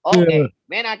hambre. Okay,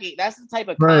 man, aquí. That's the type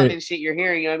of common shit you're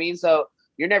hearing. You know what I mean? So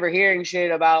you're never hearing shit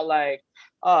about like,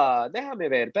 déjame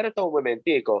ver, espérate un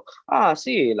momentico.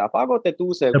 Sí, la pago te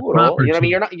tu seguro. You know what I mean?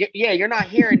 You're not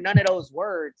hearing none of those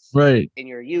words in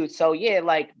your youth. So yeah,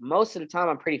 like most of the time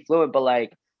I'm pretty fluent, but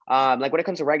like when it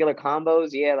comes to regular combos,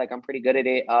 yeah, like I'm pretty good at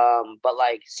it. But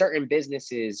like certain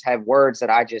businesses have words that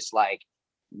I just like,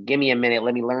 give me a minute,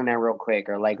 let me learn that real quick,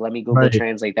 or like let me Google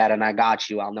translate that and I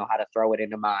got you. I'll know how to throw it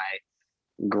into my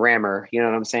grammar. You know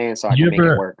what I'm saying? So I can make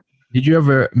it work. Did you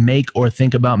ever make or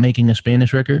think about making a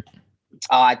Spanish record?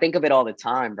 Oh, I think of it all the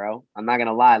time, bro. I'm not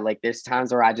gonna lie. Like, there's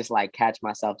times where I just like catch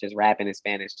myself just rapping in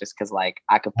Spanish, just because like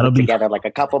I could put together like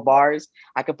a couple bars.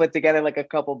 But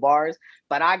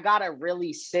I gotta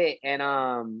really sit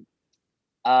and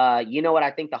you know what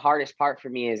I think the hardest part for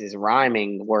me is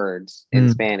rhyming words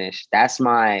in Spanish. That's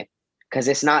because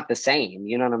it's not the same.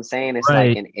 You know what I'm saying?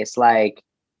 It's like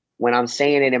when I'm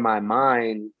saying it in my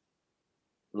mind,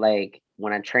 like.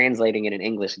 When I'm translating it in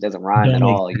English, it doesn't rhyme at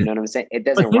all. You know what I'm saying? It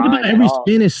doesn't rhyme at every all.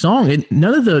 Spanish song,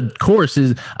 none of the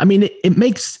choruses. I mean, it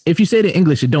makes, if you say it in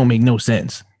English, it don't make no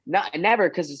sense. No, never,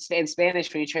 because in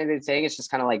Spanish, when you translate to English, it's just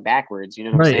kind of like backwards. You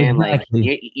know what I'm Right, saying? Like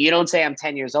exactly. you don't say I'm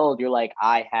 10 years old. You're like,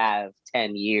 I have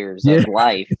 10 years Yeah, of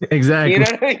life. You exactly. know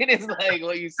what I mean? It's like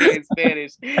what you say in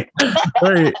Spanish.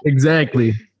 Right,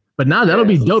 exactly. But now that'll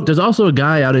be Yes. dope. There's also a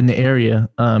guy out in the area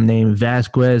named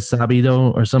Vasquez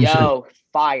Sabido or some shit. Yo,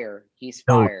 fire. He's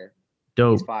Dope, fire. He's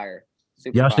dope. fire.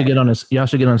 Super Y'all should get fire. on this. Y'all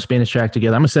should get on a Spanish track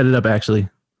together. I'm gonna set it up actually.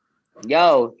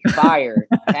 Yo, fire.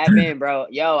 Tap in, bro.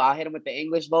 Yo, I'll hit him with the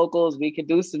English vocals. We could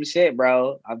do some shit,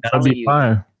 bro. I'm That'll telling be you.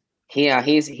 fire.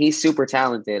 He's super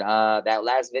talented. That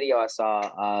last video I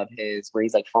saw of his where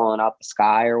he's like falling off the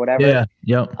sky or whatever. Yeah.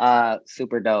 Yep.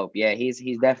 Super dope. Yeah, he's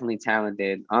definitely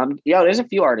talented. Yo, there's a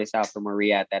few artists out from where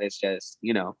we at that is just,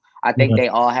 I think Yeah. they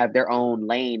all have their own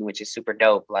lane, which is super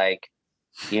dope. Like,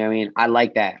 you know what I mean? I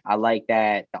like that. I like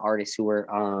that the artists who are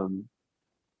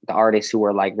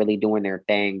like really doing their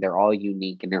thing, they're all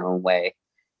unique in their own way.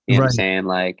 You know what I'm Right. saying?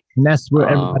 Like, And that's where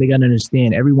everybody got to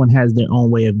understand. Everyone has their own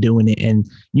way of doing it, and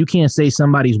you can't say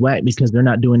somebody's whack because they're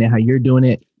not doing it how you're doing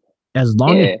it. As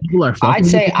long as yeah. people are fucking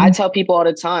with I you, tell people all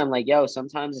the time, like, yo,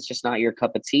 sometimes it's just not your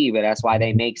cup of tea, but that's why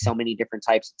they make so many different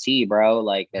types of tea, bro.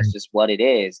 Like, that's just what it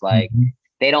is. Like, Mhm.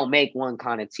 they don't make one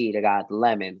kind of tea. They got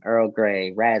lemon, Earl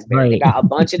Grey, raspberry. They Right. got a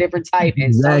bunch of different type, and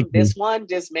Exactly. this one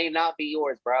just may not be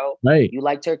yours, bro. Right. You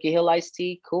like Turkey Hill iced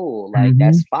tea? Cool. Like, Mhm.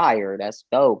 that's fire. That's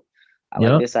dope. I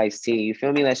like Yep. this iced tea. You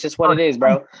feel me? That's just what it is,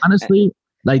 bro. Honestly,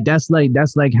 that's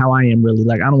like how I am really.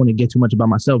 Like I don't want to get too much about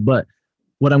myself, but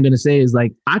what I'm gonna say is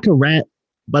like I could rap,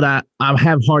 but I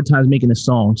have hard times making a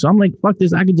song. So I'm like, fuck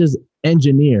this. I could just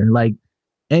engineer. Like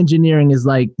engineering is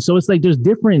like, so it's like there's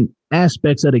different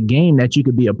aspects of the game that you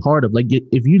could be a part of. Like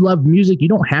if you love music, you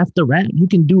don't have to rap. You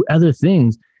can do other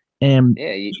things. And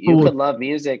Yeah, you could love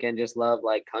music and just love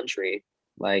like country.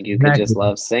 Like you could just exactly.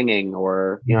 love singing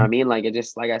or you know what I mean? Like it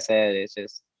just like I said,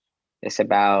 it's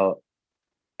about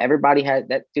everybody has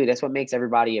that dude, that's what makes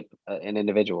everybody an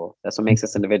individual. That's what makes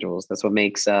us individuals. That's what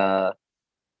makes that's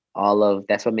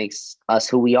what makes us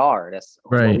who we are. That's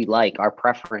what Right. we like, our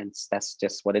preference. That's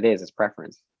just what it is. It's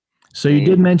preference. So you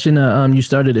did mention you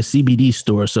started a CBD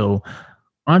store. So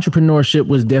entrepreneurship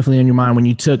was definitely on your mind when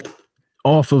you took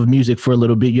off of music for a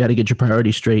little bit. You had to get your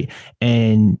priorities straight,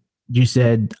 and you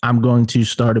said, "I'm going to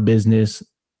start a business,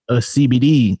 a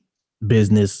CBD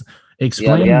business."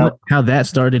 Explain how that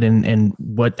started and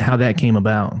how that came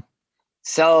about.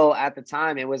 So at the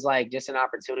time, it was like just an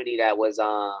opportunity that was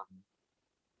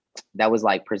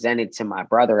like presented to my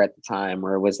brother at the time,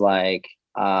 where it was like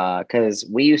because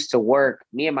we used to work,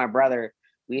 me and my brother,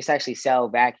 we used to actually sell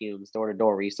vacuums door to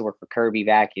door. We used to work for Kirby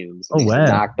Vacuums. We used to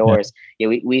knock doors. Yeah,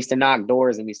 we used to knock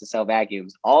doors and we used to sell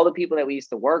vacuums. All the people that we used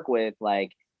to work with,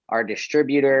 like our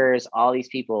distributors, all these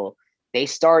people, they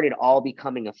started all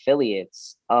becoming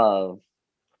affiliates of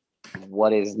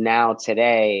what is now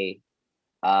today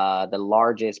the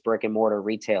largest brick and mortar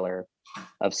retailer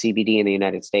of CBD in the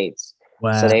United States.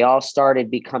 Wow. So they all started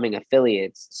becoming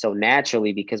affiliates. So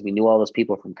naturally, because we knew all those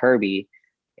people from Kirby,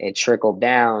 it trickled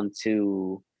down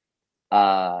to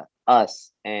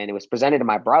us. And it was presented to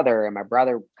my brother, and my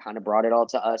brother kind of brought it all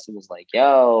to us and was like,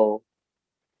 yo,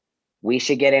 we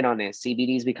should get in on this.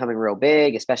 CBD is becoming real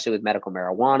big, especially with medical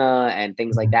marijuana and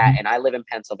things like that. And I live in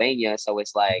Pennsylvania, so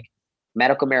it's like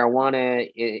medical marijuana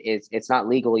it's not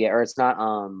legal yet, or it's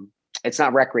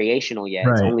not recreational yet.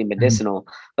 Right. It's only medicinal.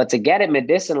 But to get it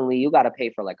medicinally, you got to pay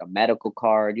for like a medical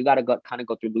card. You got to go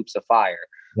through loops of fire.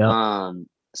 Yep.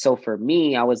 So for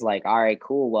me, I was like, all right,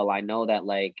 cool. Well, I know that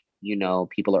like,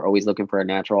 people are always looking for a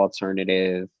natural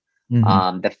alternative.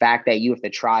 Mm-hmm. The fact that you have to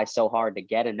try so hard to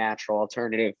get a natural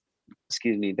alternative,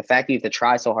 the fact that you have to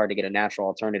try so hard to get a natural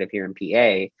alternative here in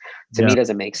PA, to me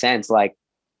doesn't make sense. Like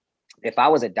if I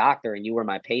was a doctor and you were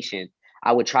my patient,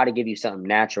 I would try to give you something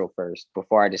natural first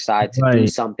before I decide to do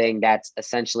something that's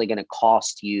essentially going to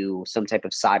cost you some type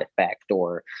of side effect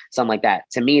or something like that.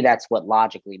 To me, that's what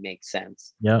logically makes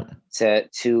sense. Yeah.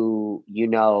 To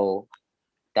the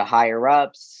higher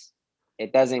ups,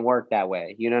 it doesn't work that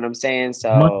way. You know what I'm saying?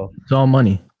 So it's all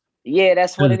money. Yeah,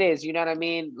 that's what it is. You know what I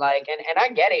mean? Like, and I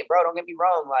get it, bro. Don't get me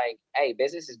wrong. Like, hey,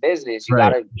 business is business. You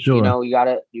gotta,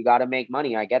 you gotta make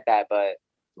money. I get that, but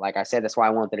like I said, that's why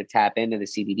I wanted to tap into the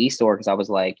CBD store, because I was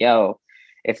like, yo,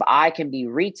 if I can be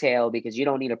retail, because you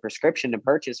don't need a prescription to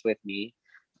purchase with me.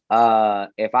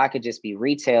 If I could just be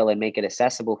retail and make it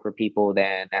accessible for people,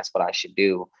 then that's what I should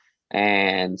do.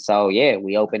 And so, yeah,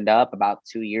 we opened up about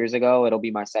 2 years ago. It'll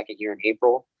be my second year in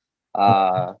April.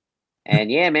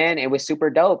 And yeah, man, it was super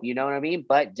dope. You know what I mean?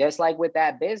 But just like with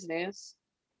that business,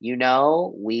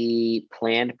 we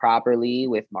planned properly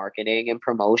with marketing and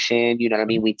promotion. You know what I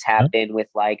mean? We tapped in with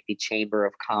like the Chamber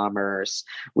of Commerce.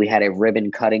 We had a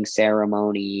ribbon cutting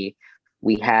ceremony.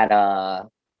 We had I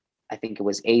think it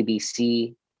was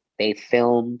ABC. They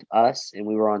filmed us and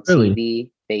we were on Really?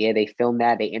 TV. They filmed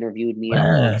that. They interviewed me and I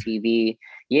went on Wow. TV.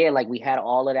 Yeah, like we had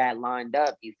all of that lined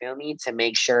up, you feel me? To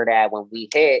make sure that when we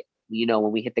hit,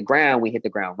 when we hit the ground, we hit the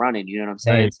ground running. You know what I'm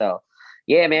saying? Right. So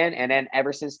yeah, man. And then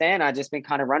ever since then, I just been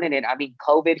kind of running it. I mean,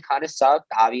 COVID kind of sucked,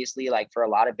 obviously, like for a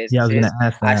lot of Yeah, I was businesses. gonna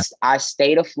ask that. I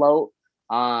stayed afloat.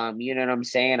 You know what I'm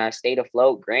saying? I stayed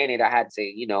afloat. Granted, I had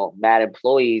to, mad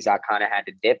employees, I kind of had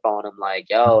to dip on them like,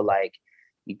 yo, like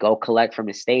you go collect from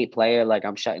the state, player. Like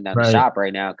I'm shutting down the Right. shop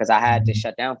right now because I had to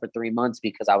shut down for 3 months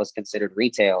because I was considered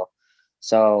retail.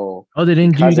 So Oh, they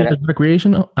didn't do because you of guys that,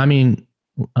 recreational? I mean,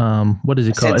 what is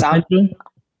it called? since I'm Essential?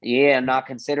 yeah, I'm not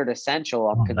considered essential.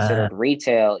 I'm Oh, man. considered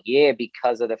retail. Yeah,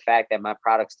 because of the fact that my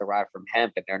products derive from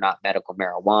hemp and they're not medical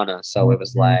marijuana. So it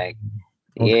was like,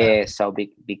 Okay. yeah. So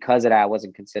because of that, I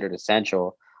wasn't considered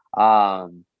essential.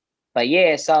 Um, but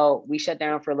yeah, so we shut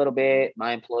down for a little bit.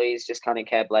 My employees just kind of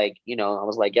kept like, I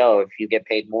was like, yo, if you get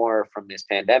paid more from this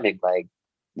pandemic, like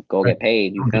go Right. get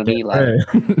paid. You Don't feel get me? Like,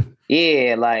 that.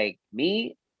 yeah, like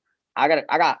me, I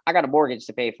got a mortgage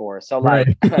to pay for. So Right.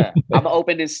 like Right. I'm gonna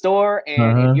open this store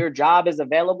and if Uh-huh. your job is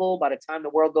available by the time the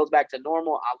world goes back to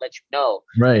normal, I'll let you know.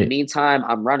 In the Right. meantime,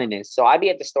 I'm running this. So I be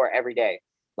at the store every day.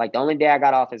 Like the only day I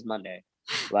got off is Monday.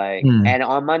 Like Hmm. and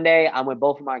on Monday I'm with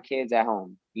both of my kids at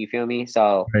home. You feel me?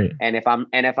 So Right. and if I'm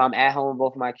at home with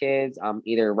both of my kids, I'm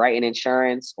either writing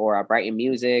insurance or I'm writing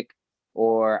music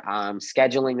or I'm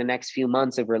scheduling the next few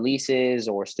months of releases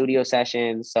or studio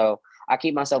sessions. So I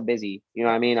keep myself busy. You know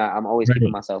what I mean? I'm always keeping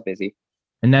Right. myself busy.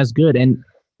 And that's good.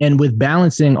 And with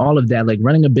balancing all of that, like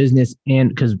running a business, and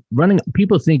because running,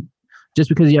 people think just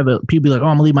because you have people be like, oh,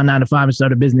 I'm gonna leave my 9 to 5 and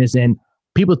start a business, and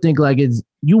people think like it's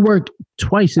you work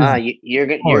twice as You're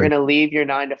hard, gonna leave your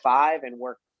 9 to 5 and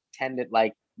work 10 to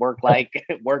like work like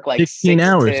work like 16 six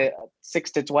hours. to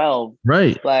six to 12.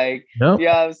 Right. Like, Yep. you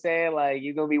know what I'm saying? Like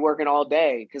you're gonna be working all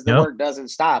day because the Yep. work doesn't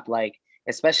stop. Like,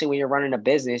 especially when you're running a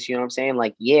business, you know what I'm saying?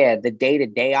 Like, yeah, the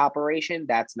day-to-day operation,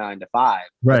 that's 9 to 5.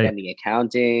 But Right. then the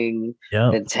accounting,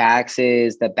 Yep. the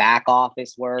taxes, the back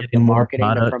office work, the Getting more marketing,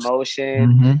 the products. promotion,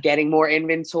 Mm-hmm. getting more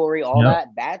inventory, all Yep.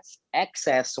 that's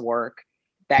excess work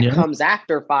that Yep. comes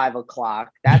after 5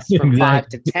 o'clock. That's from five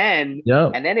Exactly. to 10.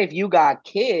 Yep. And then if you got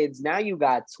kids, now you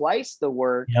got twice the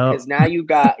work Yep. because now you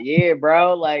got, yeah,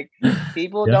 bro. Like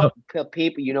people don't, Yep.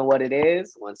 people, you know what it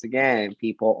is? Once again,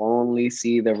 people only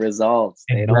see the results,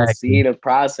 they don't see Exactly. the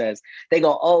process. They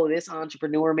go, oh, this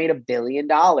entrepreneur made $1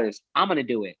 billion. I'm going to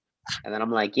do it. And then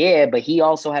I'm like, yeah, but he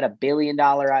also had $1 billion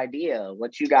idea.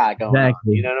 What you got going on?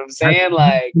 You Exactly. know what I'm I saying? read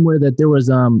Like, somewhere that there was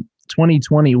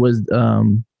 2020 was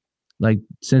like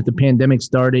since the pandemic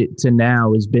started to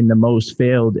now has been the most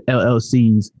failed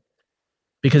LLCs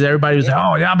because everybody was like,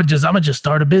 yeah. oh yeah, I'm gonna just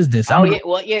start a business. I'm Oh gonna yeah,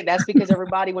 well yeah, that's because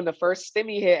everybody when the first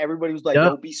stimmy hit, everybody was like, yep,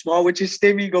 "Yo, be smart with your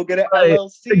stimmy, go get an right,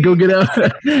 go LLC." get up,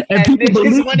 and And people niggas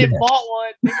believe went and that, bought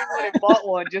one. Niggas went and bought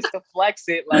one just to flex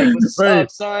it. Like, what's right?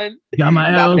 up, son? Got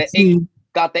my Got the ink, LLC,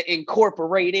 got the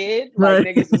incorporated. Like right?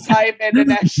 niggas is hype, and then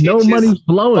that shit No just money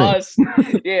flowing, bust.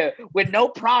 Yeah, with no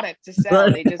product to sell,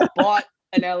 right? they just bought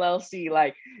an LLC.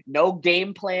 Like no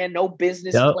game plan, no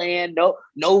business Yep, plan,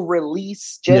 no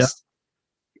release, yep. just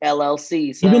LLC,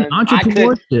 Even son. I could.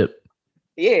 entrepreneurship,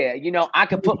 Yeah, I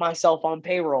could put myself on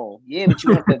payroll. Yeah, but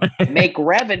you have to right? make You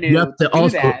revenue have to to do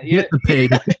also that. Yeah, get the pay.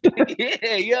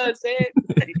 yeah, you know what I'm saying?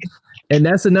 And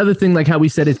that's another thing, like how we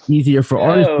said it's easier for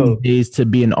artists these Yo, days to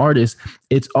be an artist.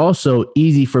 It's also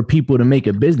easy for people to make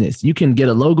a business. You can get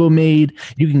a logo made,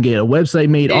 you can get a website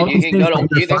made, dude, all you these can things go for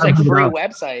to under there's like free $500.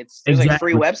 websites. There's like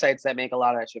free Exactly. websites that make a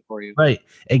lot of that shit for you. Right.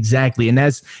 Exactly. And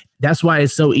that's why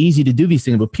it's so easy to do these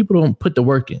things, but people don't put the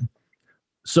work in.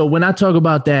 So when I talk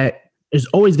about that, there's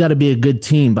always got to be a good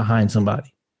team behind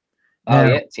somebody. Oh Now,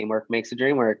 yeah, teamwork makes the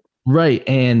dream work. right.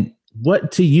 And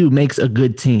what to you makes a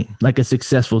good team, like a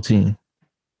successful team?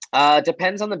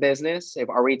 Depends on the business. If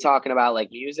are we talking about like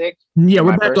music, Yeah, in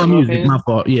we're my back on personal music. opinion? My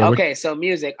fault. Yeah. Okay, so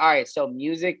music. All right, so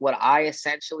music, what I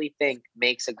essentially think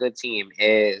makes a good team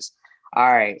is all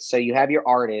right, so you have your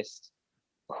artist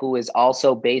who is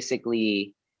also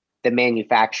basically the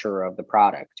manufacturer of the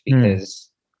product because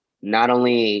not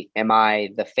only am I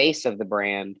the face of the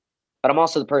brand, but I'm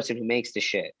also the person who makes the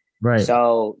shit. Right.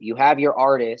 So you have your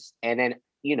artist, and then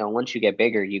once you get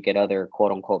bigger, you get other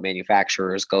quote unquote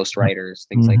manufacturers, ghostwriters,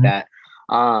 things like Mm-hmm.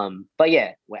 that. But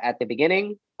yeah, at the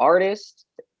beginning, artist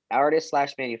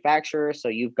slash manufacturer. So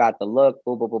you've got the look,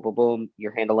 boom, boom, boom, boom, boom.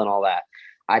 You're handling all that.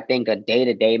 I think a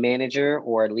day-to-day manager,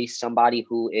 or at least somebody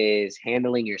who is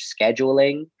handling your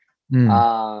scheduling,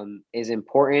 is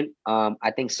important.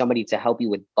 I think somebody to help you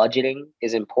with budgeting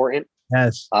is important.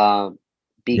 Yes.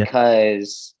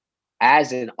 Because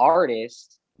as an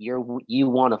artist, you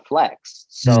want to flex.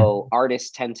 So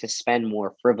artists tend to spend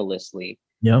more frivolously.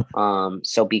 Yep.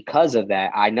 So because of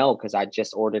that, I know, because I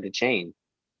just ordered a chain.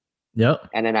 Yep.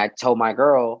 And then I told my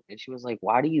girl, and she was like,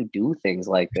 "Why do you do things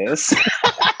like this?"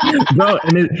 Bro,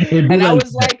 and I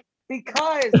was like,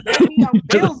 because maybe I'm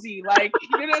busy. Like,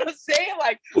 you know what I'm saying?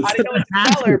 Like, I didn't know what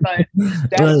to tell her, but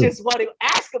that's just what it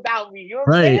ask about me. You know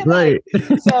what I'm saying? Right.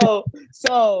 Like,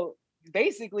 so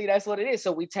basically that's what it is.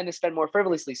 So we tend to spend more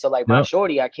frivolously. So like my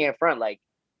shorty, I can't front. Like,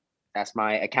 that's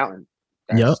my accountant.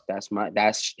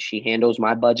 She handles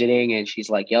my budgeting, and she's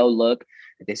like, "Yo, look,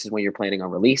 this is when you're planning on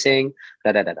releasing.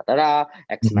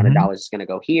 X amount of dollars is gonna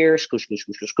go here.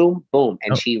 Boom."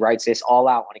 And she writes this all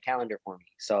out on a calendar for me.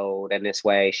 So then this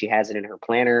way, she has it in her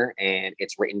planner, and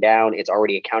it's written down. It's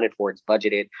already accounted for. It's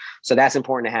budgeted. So that's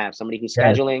important to have somebody who's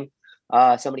scheduling,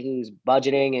 somebody who's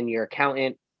budgeting, and your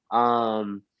accountant.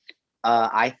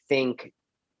 I think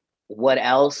what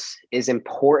else is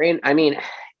important? I mean,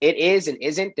 it is and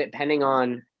isn't, depending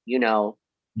on, your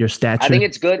stature. I think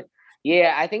it's good.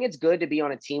 Yeah, I think it's good to be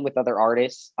on a team with other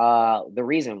artists. The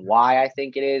reason why I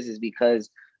think it is because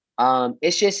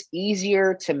it's just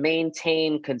easier to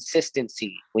maintain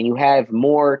consistency when you have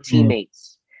more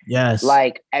teammates. Yes.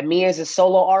 Like, at me as a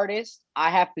solo artist,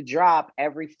 I have to drop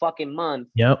every fucking month.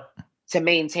 Yep. To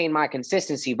maintain my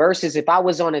consistency, versus if I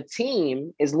was on a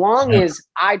team, as long as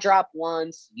I drop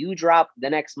once, you drop the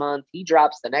next month, he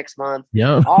drops the next month,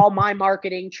 all my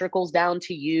marketing trickles down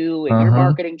to you, and your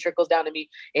marketing trickles down to me.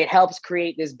 It helps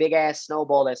create this big ass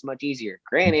snowball that's much easier.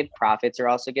 Granted, profits are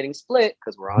also getting split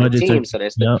because we're on a team. So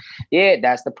that's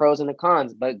that's the pros and the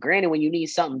cons. But granted, when you need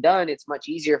something done, it's much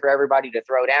easier for everybody to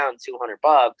throw down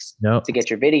 $200 to get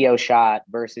your video shot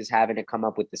versus having to come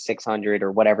up with the $600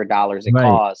 or whatever dollars it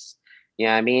costs. You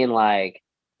know what I mean? Like,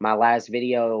 my last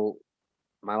video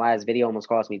almost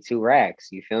cost me $2.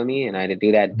 You feel me? And I had to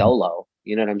do that dolo.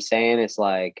 You know what I'm saying? It's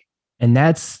like, and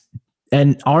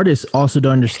artists also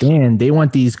don't understand. They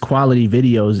want these quality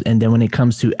videos, and then when it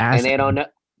comes to asking, and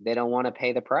they don't want to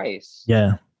pay the price.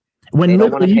 Yeah. When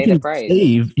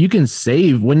you can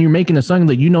save when you're making a song,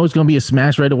 like, it's gonna be a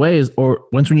smash right away. Or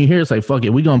once when you hear it's like, fuck it,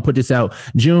 we're gonna put this out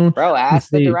June. Bro, ask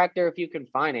the director if you can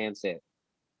finance it.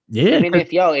 Yeah. Even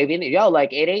if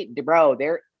like, it ain't, bro,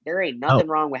 there ain't nothing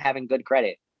wrong with having good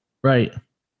credit. Right.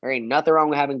 There ain't nothing wrong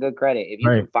with having good credit. If you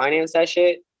can finance that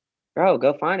shit, bro,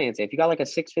 go finance it. If you got like a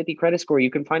 650 credit score,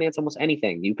 you can finance almost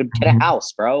anything. You can get a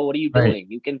house, bro. What are you doing?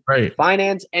 You can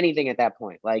finance anything at that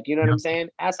point. Like, you know what I'm saying?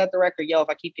 Ask that director, yo, if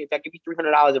I give you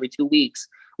 $300 every 2 weeks,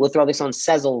 we'll throw this on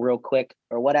Sezzle real quick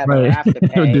or whatever. Or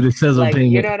Afterpay. Do the Sezzle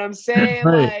thing. You know what I'm saying?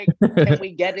 Like, can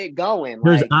we get it going?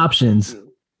 There's options.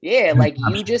 Yeah, like,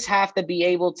 you just have to be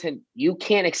able to, you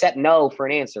can't accept no for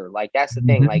an answer. Like, that's the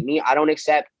thing. Like, me, I don't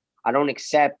accept,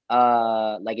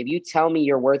 like, if you tell me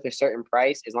you're worth a certain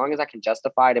price, as long as I can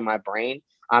justify it in my brain,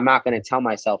 I'm not going to tell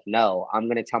myself no. I'm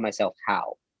going to tell myself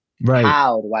how. Right.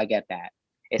 How do I get that?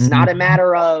 It's not a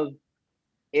matter of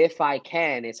if I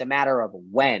can, it's a matter of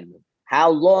when. How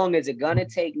long is it going to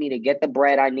take me to get the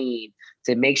bread I need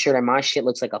to make sure that my shit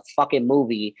looks like a fucking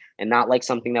movie and not like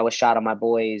something that was shot on my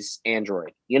boy's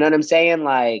Android? You know what I'm saying?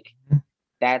 Like,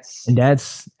 that's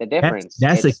the difference.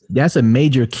 That's a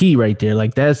major key right there.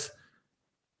 Like, that's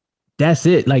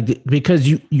it. Like, because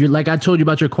you're like, I told you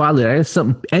about your quality. That's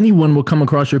something anyone will come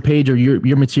across your page or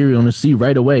your material and see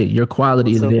right away. Your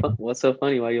quality is there. What's so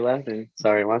funny? Why are you laughing?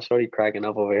 Sorry, my shorty cracking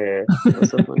up over here. What's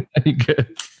so funny?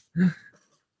 Good.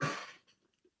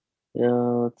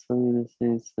 Yo, it's something to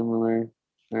say similar.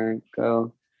 Or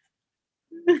go.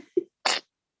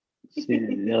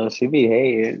 She be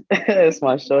hating. It's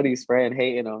my shorty's friend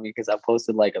hating on me because I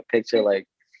posted like a picture like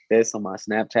this on my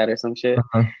Snapchat or some shit,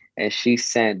 and she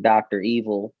sent Dr.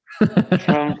 Evil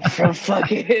from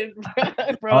fucking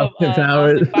from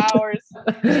Austin Powers.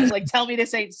 She's like, tell me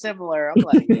this ain't similar. I'm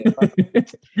like, yeah, fuck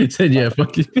you. Said, yeah,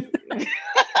 fuck you.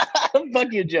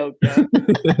 Fuck your joke, man.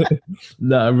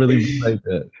 No, I really like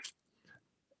that.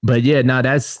 But yeah, no,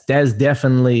 that's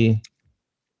definitely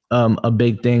a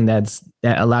big thing that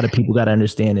a lot of people got to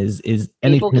understand is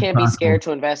people can't be scared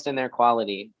to invest in their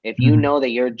quality. If you know that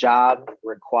your job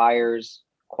requires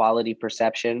quality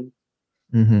perception,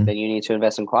 then you need to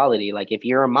invest in quality. Like, if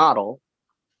you're a model,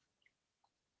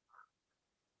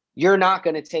 you're not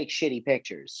going to take shitty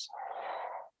pictures.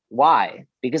 Why?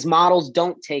 Because models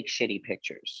don't take shitty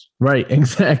pictures. Right.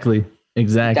 Exactly.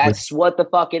 That's what the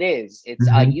fuck it is. It's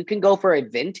you can go for a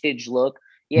vintage look.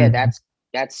 Yeah, that's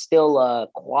that's still a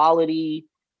quality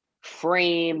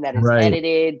frame that is Right.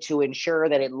 edited to ensure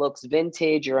that it looks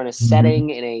vintage or in a Mhm. setting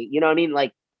in a, you know what I mean?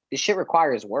 Like this shit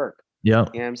requires work. Yep.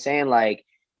 You know what I'm saying? Like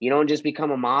you don't just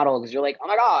become a model because you're like, oh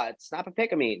my God, snap a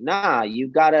pic of me. Nah, you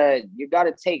gotta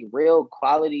take real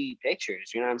quality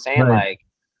pictures. You know what I'm saying? Right. Like,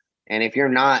 and if you're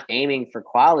not aiming for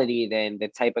quality, then the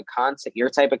type of content, your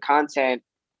type of content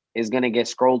is gonna get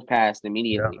scrolled past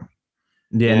immediately.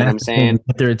 Yeah, You and know what I'm that's the thing, saying?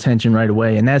 get their attention right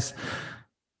away. And that's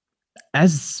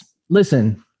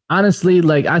listen, honestly,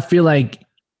 like I feel like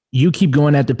you keep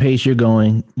going at the pace you're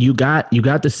going. You got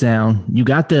the sound, you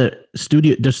got the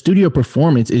studio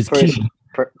performance is key, first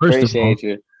of all. Appreciate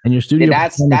you. And your studio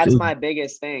That's performance is my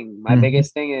biggest thing. My Mhm.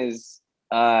 biggest thing is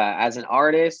as an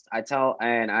artist, I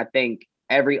think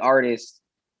every artist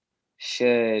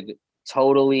should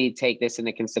totally take this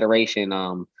into consideration.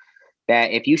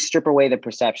 That if you strip away the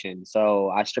perception, so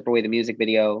I strip away the music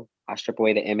video, I strip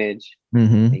away the image,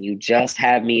 Mhm. and you just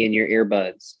have me in your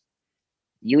earbuds,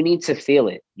 you need to feel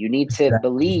it. You need to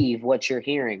believe what you're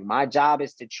hearing. My job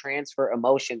is to transfer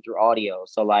emotion through audio.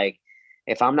 So like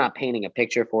if I'm not painting a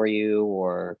picture for you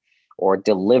or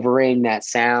delivering that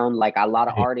sound, like a lot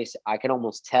of Right. artists, I can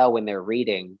almost tell when they're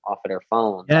reading off of their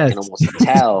phones. I Yes. can almost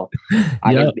tell.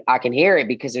 Yep. I can hear it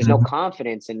because there's no Mhm.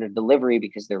 confidence in the delivery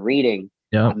because they're reading.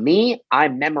 Yep. Me, I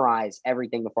memorize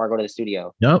everything before I go to the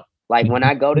studio. Yep. Like when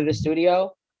I go to the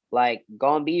studio, like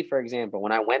Gone B, for example,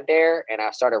 when I went there and I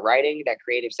started writing that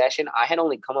creative session, I had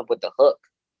only come up with the hook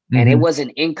and it Mhm. was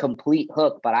an incomplete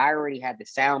hook, but I already had the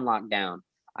sound locked down.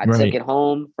 I took Right. it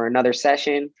home for another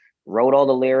session, wrote all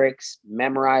the lyrics,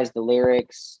 memorized the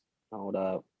lyrics. Hold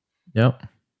up. Yep.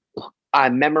 I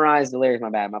memorized the lyrics. My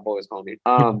bad. My boy was calling me.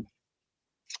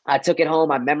 I took it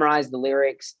home. I memorized the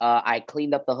lyrics. I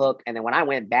cleaned up the hook. And then when I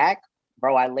went back,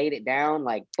 bro, I laid it down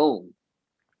like boom.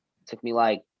 It took me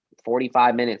like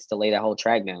 45 minutes to lay that whole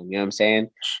track down. You know what I'm saying?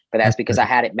 But that's That's because I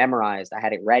had it memorized. I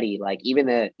had it ready. Like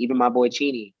even my boy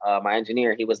Chini, my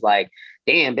engineer, he was like,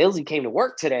 damn, Billsy came to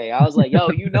work today. I was like, yo,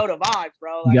 you know the vibes,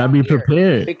 bro. You Like gotta I'm be here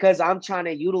prepared. because I'm trying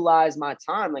to utilize my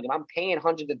time. Like if I'm paying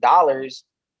hundreds of dollars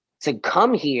to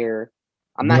come here,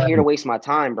 I'm not here to Right. waste my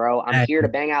time, bro. I'm here to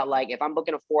Exactly. bang out. Like if I'm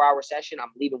booking a 4-hour session, I'm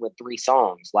leaving with 3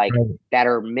 songs like Right. that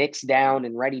are mixed down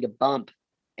and ready to bump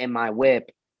in my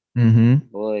whip. Mhm.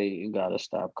 Boy, you gotta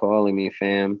stop calling me,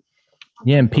 fam.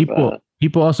 Yeah, and My bad.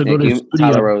 people also go Thank to the you,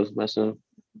 studio. Tyler Rose, my son.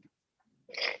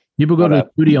 People go My to the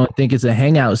bad. studio and think it's a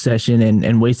hangout session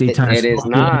and waste their time It is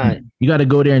smoking. not. You got to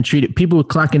go there and treat it. People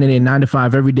clocking in at 9 to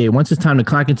 5 every day. Once it's time to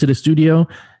clock into the studio,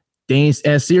 they ain't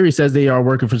as serious as they are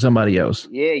working for somebody else.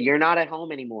 Yeah, you're not at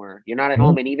home anymore. You're not at Mhm.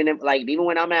 home. And even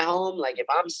when I'm at home, like if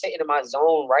I'm sitting in my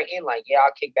zone writing, like yeah,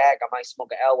 I'll kick back. I might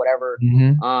smoke a L, whatever.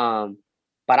 Mhm.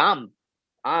 But I'm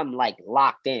like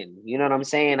locked in. You know what I'm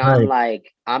saying? Right.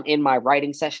 I'm in my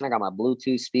writing session. I got my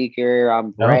Bluetooth speaker.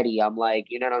 I'm Yep. ready. I'm like,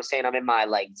 you know what I'm saying? I'm in my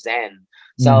like zen.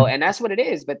 So, Mhm. and that's what it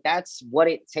is, but that's what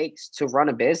it takes to run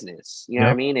a business. You know what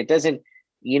I Yep. mean? It doesn't,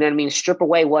 you know what I mean? Strip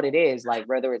away what it is, like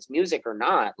whether it's music or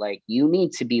not, like you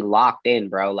need to be locked in,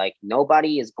 bro. Like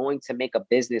nobody is going to make a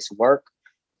business work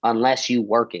unless you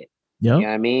work it. You Yep. know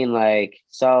what I mean? Like,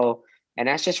 so, and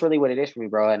that's just really what it is for me,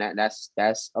 bro. And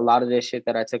that's a lot of this shit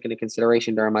that I took into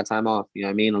consideration during my time off. You know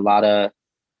what I mean? A lot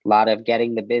of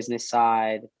getting the business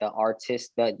side,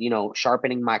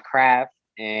 sharpening my craft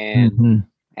Mhm.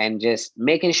 and just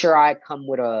making sure I come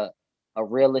with a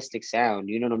realistic sound.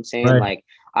 You know what I'm saying? Right. Like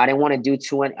I didn't want to do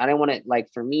too. I didn't want to like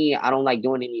for me. I don't like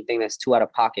doing anything that's too out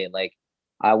of pocket. Like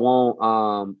I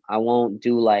won't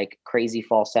do like crazy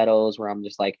falsettos where I'm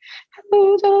just like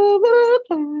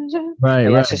Right. that's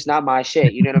Right. just not my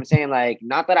shit. You know what I'm saying? Like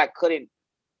not that I couldn't.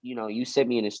 You sit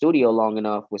me in the studio long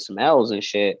enough with some L's and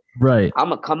shit. Right. I'm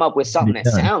gonna come up with Be something that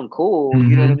done. sound cool.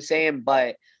 You know what Mhm. I'm saying?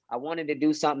 But I wanted to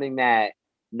do something that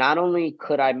not only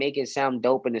could I make it sound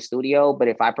dope in the studio, but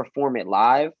if I perform it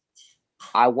live,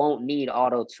 I won't need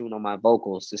auto tune on my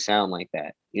vocals to sound like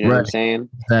that. You know what I'm Right. saying?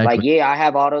 Like, Exactly. yeah, I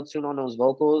have auto tune on those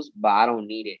vocals, but I don't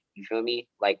need it. You feel me?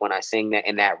 Like when I sing that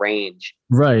in that range.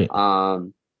 Right. That's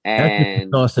just to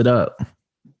And toss it up.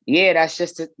 yeah, that's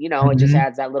just it just Mhm.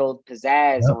 adds that little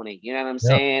pizzazz Yep. on it. You know what I'm Yep.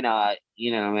 saying?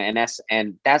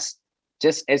 And that's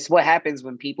just it's what happens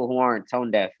when people who aren't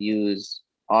tone deaf use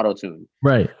auto tune.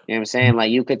 Right. You know what I'm saying?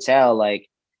 Like you could tell, like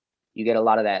you get a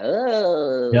lot of that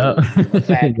Yep.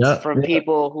 effect Yep. from Yep.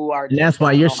 people who are And just that's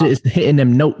why don't your know shit how. is hitting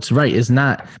them notes right. It's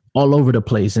not all over the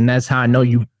place. And that's how I know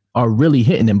you are really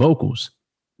hitting them vocals.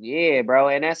 Yeah, bro.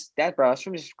 And bro. That's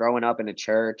from just growing up in the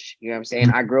church. You know what I'm saying?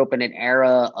 I grew up in an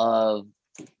era of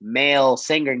male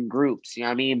singing groups. You know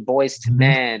what I mean? Boys to Mhm.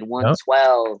 Men, Yep.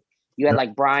 112. You had Yep.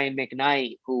 like Brian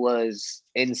McKnight, who was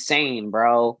insane,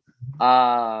 bro.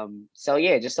 So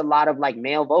yeah, just a lot of like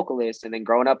male vocalists, and then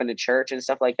growing up in the church and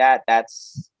stuff like that.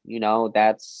 That's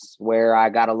that's where I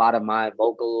got a lot of my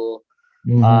vocal.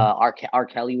 R.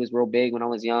 Kelly was real big when I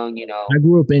was young. I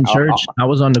grew up in church. I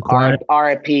was on the choir.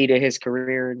 R.I.P. to his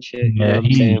career and shit. Yeah, what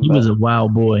I'm saying? He was a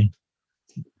wild boy.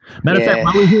 Matter of fact,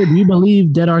 while we're here, do you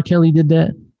believe that R. Kelly did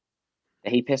that?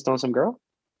 That he pissed on some girl?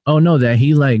 Oh no, that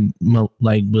he like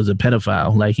was a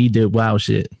pedophile. Like he did wild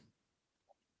shit.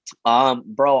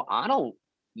 Bro, I don't.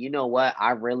 You know what?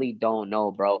 I really don't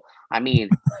know, bro. I mean,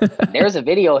 there's a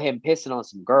video of him pissing on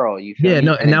some girl. You feel me?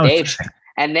 No,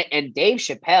 and Dave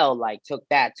Chappelle like took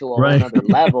that to a whole other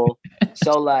level.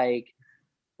 So like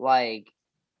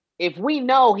if we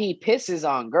know he pisses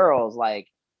on girls, like,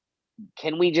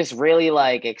 can we just really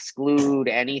like exclude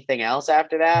anything else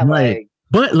after that? Right. Like,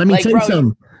 but let me tell you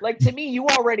something. Like, to me, you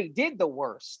already did the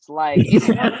worst. Like, it's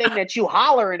one thing that you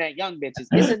hollering at young bitches.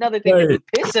 It's another thing that you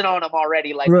pissing on them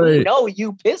already. Like, we know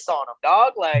you piss on them,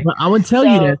 dog. Like, but I would tell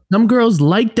you that some girls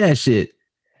like that shit.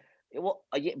 Well,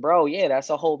 yeah, bro, yeah, that's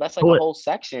a whole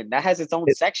section that has its own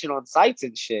section on sites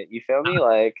and shit. You feel me?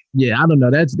 Like, yeah, I don't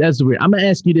know. That's weird. I'm gonna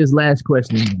ask you this last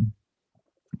question.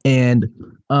 And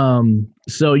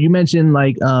so you mentioned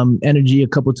like energy a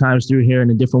couple times through here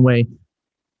in a different way.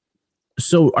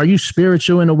 So are you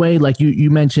spiritual in a way? Like you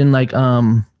mentioned like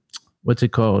what's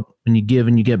it called when you give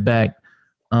and you get back?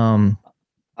 Karma,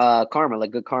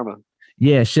 like good karma.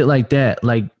 Yeah, shit like that.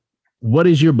 Like, what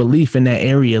is your belief in that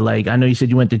area? Like, I know you said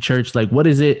you went to church. Like, what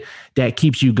is it that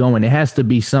keeps you going? It has to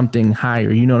be something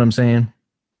higher. You know what I'm saying?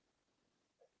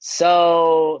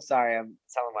 So sorry, I'm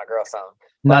telling my girl something.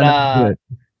 But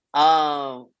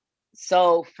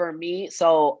so for me,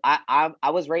 so I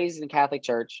was raised in Catholic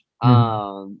church.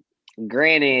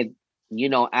 Granted,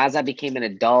 as I became an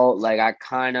adult, like I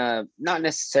kind of not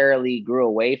necessarily grew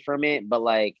away from it, but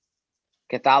like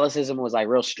Catholicism was like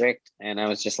real strict, and I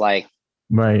was just like,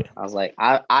 right. I was like,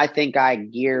 I think I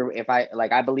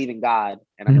believe in God,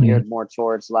 and I'm geared more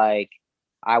towards like,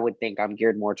 I would think I'm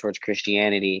geared more towards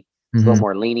Christianity. It's a little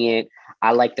more lenient.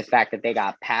 I like the fact that they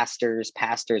got pastors.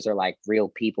 Pastors are like real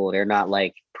people. They're not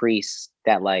like priests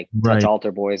that like touch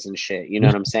altar boys and shit. You know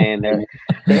what I'm saying?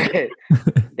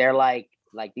 They're like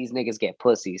these niggas get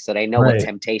pussy, so they know what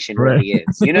temptation really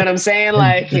is. You know what I'm saying?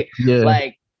 Like,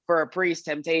 like for a priest,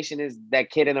 temptation is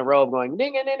that kid in the robe going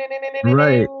ding ding ding ding ding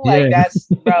ding. Like that's,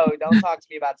 bro. Don't talk to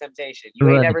me about temptation. You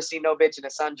ain't never seen no bitch in a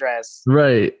sundress,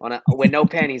 with no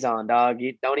panties on, dog.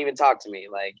 You don't even talk to me.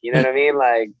 Like, you know what I mean?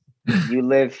 Like, you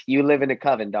live in a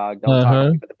coven, dog. Don't talk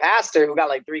to me. But the pastor who got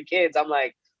like 3 kids, I'm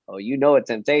like, oh, you know what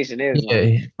temptation is,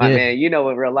 my man. You know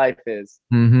what real life is.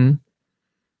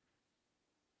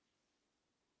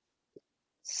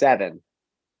 7,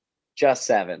 just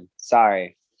 7.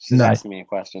 Sorry, she's asking me a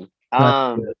question.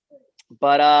 I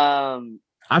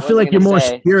feel like you're more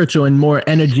spiritual and more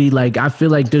energy. Like, I feel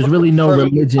like there's really no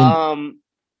religion.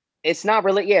 It's not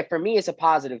really. Yeah, for me, it's a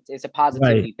positive. It's a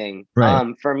positivity thing.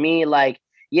 For me, like,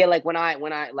 yeah, like when I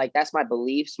like, that's my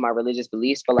beliefs, my religious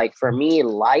beliefs. But like for me,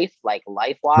 life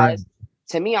wise,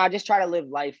 to me, I just try to live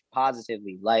life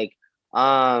positively. Like,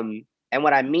 and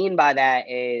what I mean by that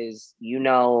is,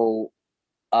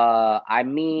 I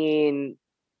mean,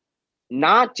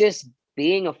 not just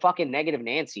being a fucking negative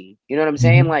Nancy. You know what I'm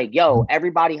saying? Like, yo,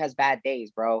 everybody has bad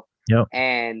days, bro. Yep.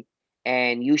 And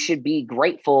you should be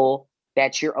grateful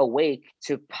that you're awake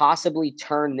to possibly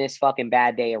turn this fucking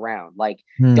bad day around. Like,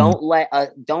 don't let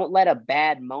a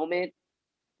bad moment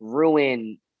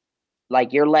ruin,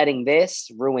 like, you're letting this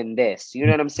ruin this. You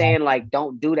know what I'm saying? Like,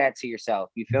 don't do that to yourself.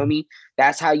 You feel me?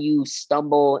 That's how you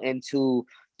stumble into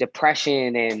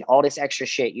depression and all this extra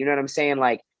shit. You know what I'm saying?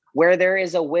 Like, where there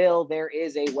is a will, there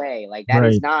is a way. Like, that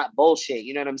is not bullshit.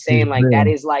 You know what I'm saying? Like, that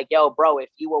is like, yo, bro, if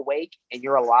you awake and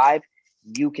you're alive,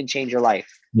 you can change your life.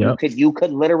 Yep. You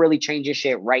could literally change your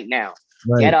shit right now.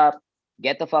 Get up,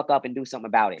 get the fuck up and do something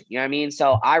about it. You know what I mean?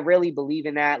 So I really believe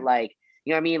in that. Like,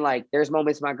 you know what I mean? Like, there's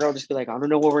moments my girl just be like, I don't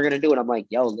know what we're going to do. And I'm like,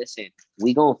 yo, listen,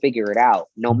 we going to figure it out.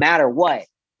 No matter what,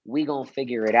 we going to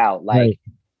figure it out. Like,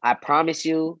 I promise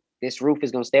you, this roof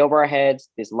is going to stay over our heads.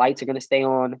 This lights are going to stay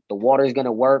on. The water is going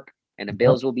to work. And the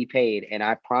bills will be paid. And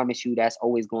I promise you that's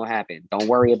always going to happen. Don't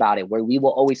worry about it. We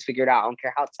will always figure it out. I don't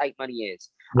care how tight money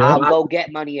is. I'll go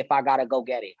get money if I got to go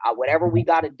get it. Whatever we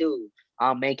got to do,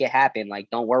 I'll make it happen. Like,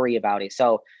 don't worry about it.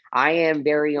 So I am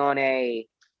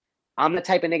I'm the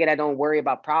type of nigga that don't worry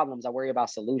about problems. I worry about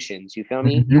solutions. You feel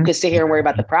me? You can sit here and worry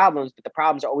about the problems, but the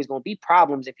problems are always going to be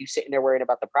problems if you're sitting there worrying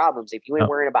about the problems. If you ain't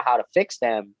worrying about how to fix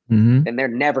them, then they're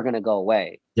never going to go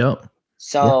away.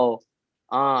 So,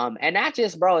 and that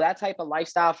just, bro, that type of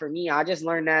lifestyle for me, I just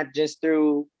learned that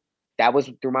that was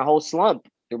through my whole slump.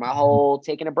 through my whole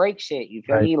taking a break shit. You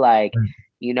feel Right. me? Like, Right.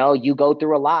 you know, you go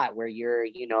through a lot where you're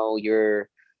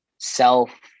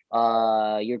self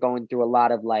you're going through a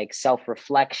lot of like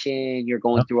self-reflection, you're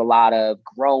going Yep. through a lot of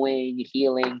growing,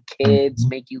 healing. Kids Mhm.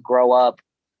 make you grow up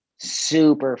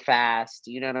super fast.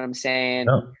 You know what I'm saying?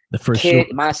 Yep. For sure.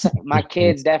 My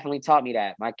kids definitely taught me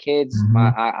that. My kids,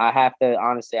 Mhm. I have to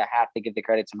honestly, I have to give the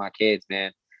credit to my kids,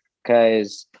 man,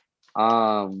 because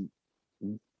um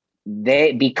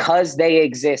because they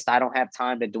exist, I don't have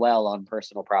time to dwell on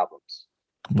personal problems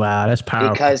Wow, that's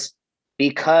powerful.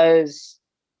 because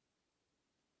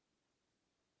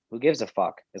who gives a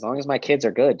fuck? As long as my kids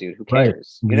are good, dude, who Right.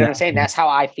 cares? You know what I'm saying? Exactly. That's how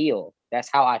I feel. That's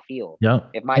how I feel. Yep.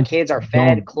 If my And kids are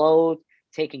fed, don't. clothed,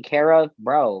 taken care of,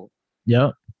 bro,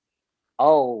 Yep.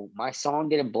 oh, my song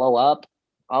didn't blow up.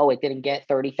 Oh, it didn't get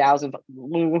 30,000.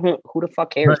 Who the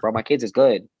fuck cares, Right. bro? My kids is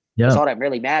good. That's Yep. all that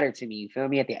really mattered to me. You feel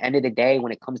me? At the end of the day,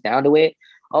 when it comes down to it,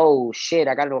 oh shit,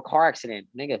 I got into a car accident.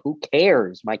 Nigga, who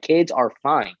cares? My kids are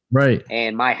fine. Right.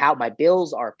 And my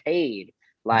bills are paid.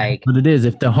 That's Like, what it is.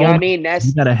 If the you know what I home, mean?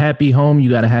 you got a happy home, you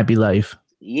got a happy life.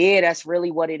 Yeah, that's really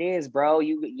what it is, bro.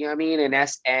 You know what I mean?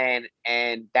 And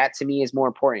and that to me is more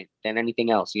important than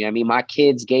anything else. You know what I mean? My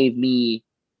kids gave me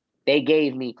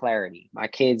clarity. My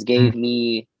kids Mm. gave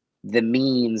me the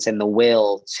means and the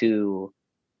will to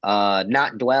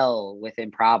not dwell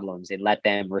within problems and let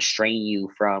them restrain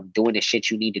you from doing the shit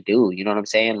you need to do. You know what I'm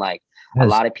saying? Like a That's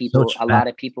lot of people, such fact.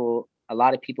 a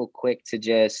lot of people quick to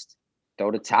just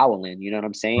throw the towel in, you know what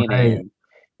I'm saying? Right. And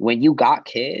when you got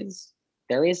kids,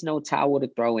 there is no towel to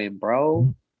throw in, bro.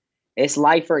 Mhm. It's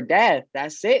life or death.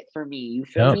 That's it for me. You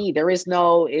feel Yep. me? There is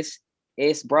no,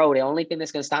 it's bro. The only thing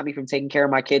that's gonna stop me from taking care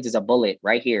of my kids is a bullet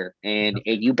right here. And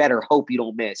you better hope you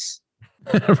don't miss.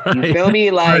 You Right. feel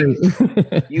me? Like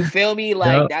Right. you feel me?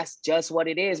 Like Yep. that's just what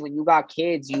it is. When you got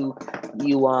kids, you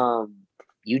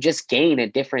you just gain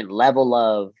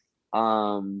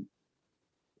um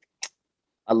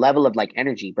a level of like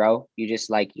energy, bro. You just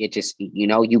like it just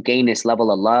you gain this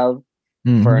level of love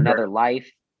for Mhm. another life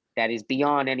that is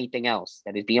beyond anything else,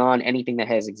 that is beyond anything that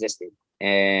has existed. Yep.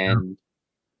 And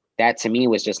that to me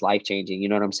was just life changing. You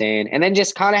know what I'm saying? And then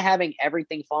just kind of having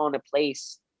everything fall into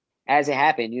place as it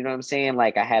happened. You know what I'm saying?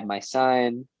 Like I had my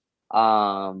son.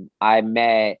 I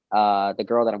met the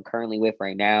girl that I'm currently with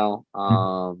right now.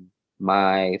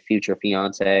 My future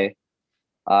fiance.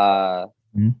 Uh,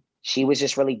 Mhm. she was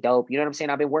just really dope. You know what I'm saying?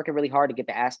 I've been working really hard to get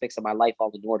the aspects of my life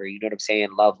all in order. You know what I'm saying?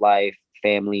 Love life,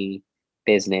 family,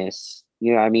 business.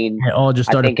 You know what I mean? It all just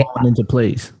I started think falling into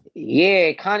place.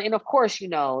 yeah, kind of, and of course,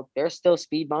 there's still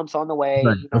speed bumps on the way.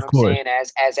 Right. You know what Of I'm course. saying?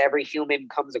 As every human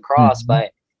comes across, Mhm.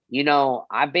 but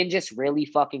I've been just really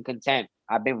fucking content.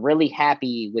 I've been really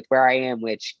happy with where I am,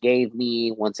 which gave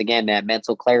me once again that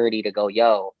mental clarity to go,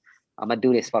 yo, I'm gonna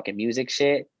do this fucking music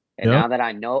shit. And Yep.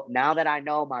 now that I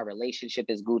know my relationship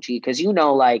is Gucci, because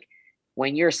like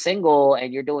when you're single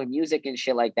and you're doing music and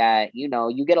shit like that, you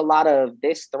get a lot of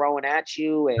this thrown at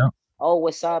you and Yep. oh,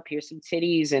 what's up? Here's some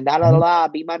titties and da da Mhm. da.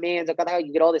 Be my man.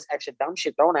 You get all this extra dumb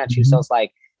shit thrown at you. So Mhm. it's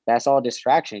like that's all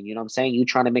distraction. You know what I'm saying? You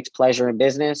trying to mix pleasure and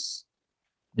business.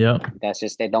 Yep. That's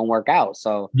just it don't work out.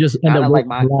 So Just end now up that like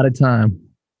wasting a lot of time.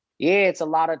 yeah, it's a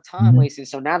lot of time Mhm. wasted.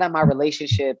 So now that my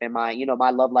relationship and my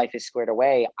love life is squared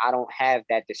away, I don't have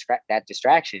that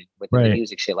distraction within the Right.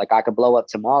 music shit. Like I could blow up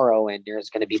tomorrow and there's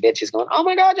gonna be bitches going, "Oh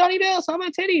my god, Johnny Bill, saw my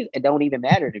titties." It don't even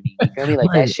matter to me. You feel me?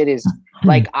 Like that Right. shit is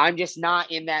like I'm just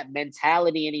not in that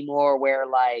mentality anymore where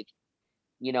like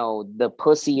the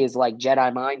pussy is like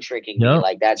Jedi mind tricking me. Yep.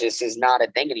 Like that just is not a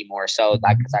thing anymore. So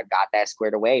like, cause I got that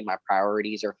squared away, my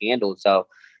priorities are handled. So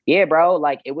yeah, bro,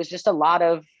 like it was just a lot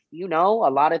of, a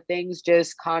lot of things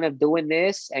just kind of doing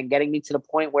this and getting me to the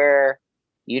point where,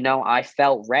 I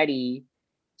felt ready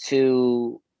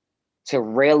to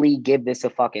really give this a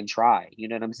fucking try. You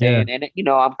know what I'm Yeah. saying? And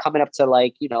I'm coming up to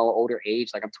like, older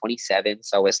age, like I'm 27.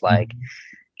 So it's like, Mhm.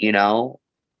 you know,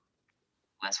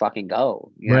 let's fucking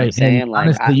go. You know what I'm Right. And saying? Like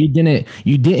honestly,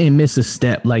 you didn't miss a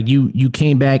step. Like you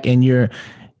came back and you're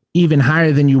even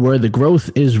higher than you were. The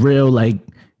growth is real. Like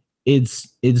it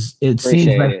seems like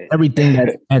appreciate everything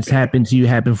it. that's happened to you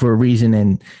happened for a reason,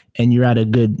 and you're at a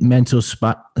good mental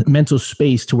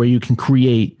space to where you can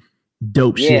create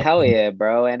dope Yeah, shit. hell yeah,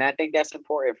 bro. And I think that's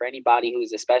important for anybody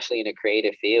who's especially in a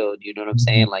creative field. You know what I'm Mhm.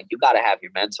 saying? Like you gotta have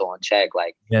your mental on check.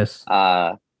 Like Yes.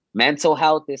 uh mental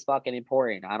health is fucking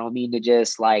important. I don't mean to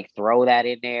just like throw that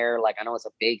in there. Like I know it's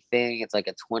a big thing. It's like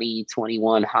a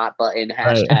 2021 hot button Right.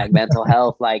 hashtag mental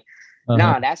health. Like, Uh-huh.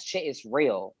 nah, that shit is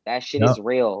real. That shit Yep. is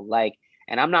real. Like,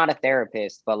 and I'm not a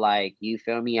therapist, but like you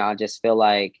feel me? I just feel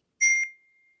like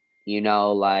You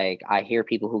know, like I hear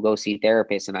people who go see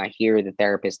therapists and I hear the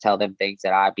therapist tell them things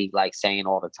that I be like saying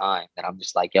all the time. And I'm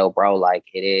just like, yo, bro, like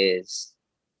it is,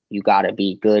 you gotta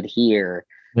be good here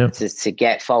Yep. to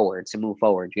get forward, to move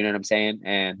forward. You know what I'm saying?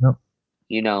 And Yep.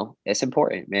 you know, it's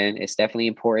important, man. It's definitely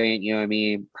important. You know what I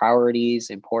mean? Priorities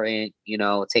important, you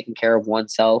know, taking care of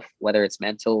oneself, whether it's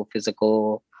mental,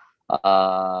 physical,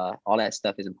 all that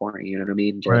stuff is important. You know what I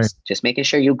mean? Right. Just making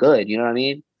sure you're good. You know what I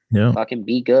mean? Yeah. Fucking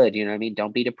be good. You know what I mean?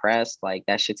 Don't be depressed. Like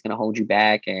that shit's gonna hold you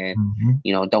back. And Mm-hmm.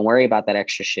 you know, don't worry about that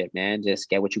extra shit, man. Just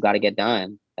get what you got to get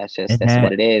done. And That's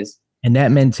what it is. and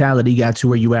that mentality got to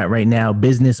where you at right now.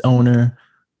 Business owner,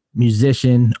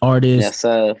 musician, artist, Yes,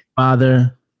 sir.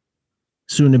 father,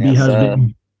 soon to be Yes,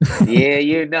 husband. Yeah,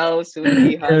 you know, soon to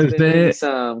be husband, maybe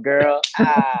some girl.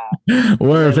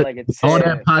 Word, like all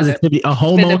that positivity. A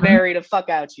homeowner. Finna marry the fuck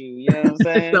out you. You know what I'm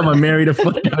saying? I'm gonna marry the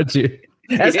fuck out you.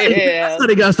 That's Yeah. how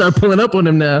they gotta start pulling up on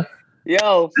them now.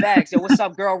 Yo, facts. Yo, what's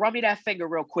up, girl? Run me that finger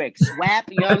real quick. Swap.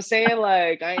 You know what I'm saying?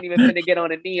 Like, I ain't even finna get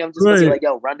on a knee. I'm just gonna be like,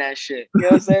 yo, run that shit. You know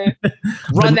what I'm saying?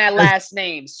 Run that last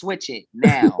name. Switch it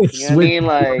now. You know what I mean?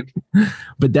 Like,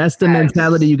 but that's the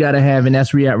mentality you gotta have, and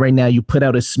that's where you're at right now. You put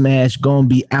out a smash, gonna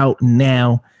be out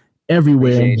now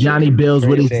everywhere. And Johnny Bills,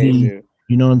 what is he?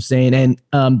 You know what I'm saying?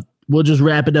 And we'll just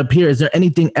wrap it up here. Is there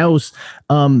anything else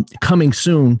coming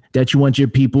soon that you want your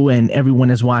people and everyone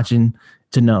that's watching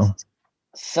to know?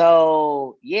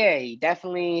 So yeah,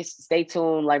 definitely stay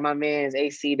tuned. Like my man's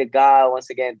AC the God. Once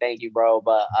again, thank you, bro.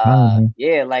 But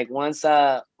yeah, like once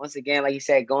again, like you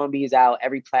said, Gon B's out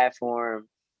every platform.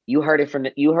 You heard it from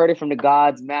the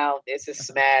God's mouth. It's a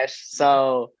smash.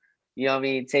 So you know what I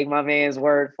mean? Take my man's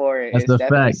word for it. That's it's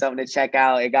definitely fact. something to check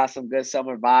out. It got some good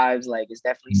summer vibes. Like it's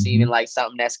definitely seeming like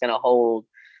something that's gonna hold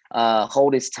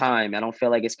its time. I don't feel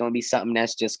like it's gonna be something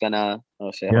that's just gonna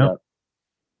hold up.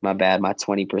 My bad, my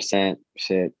 20%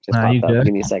 shit just popped up.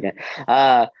 Give me a second.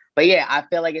 But yeah, I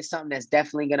feel like it's something that's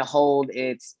definitely gonna hold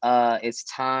its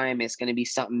time. It's gonna be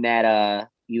something that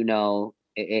you know,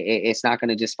 it's not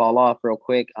gonna just fall off real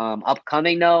quick.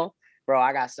 Upcoming though, bro,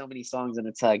 I got so many songs in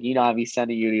the tug. You know, I'll be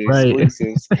sending you the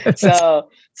exclusives.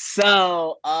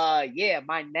 so yeah,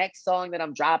 my next song that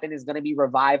I'm dropping is gonna be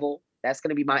Revival. That's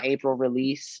gonna be my April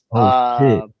release.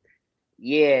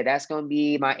 Yeah, that's gonna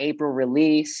be my April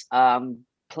release.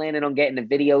 Planning on getting a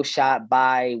video shot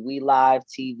by We Live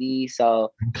TV.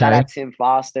 So shout out Tim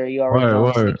Foster. You already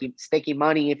know Sticky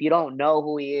Money. If you don't know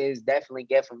who he is, definitely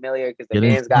get familiar because the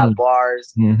man's got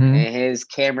bars and his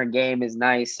camera game is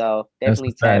nice. So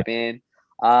definitely tap in.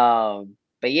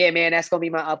 But yeah, man, that's gonna be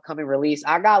my upcoming release.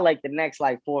 I got like the next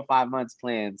like 4 or 5 months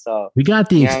planned. So we got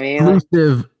the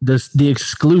exclusive, the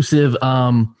exclusive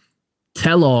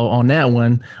tell all on that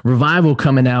one. Revival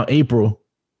coming out April.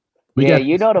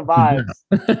 You know the vibes.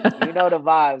 You know the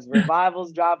vibes.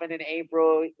 Revival's dropping in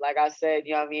April. Like I said,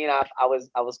 you know what I mean? I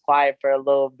was quiet for a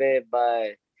little bit,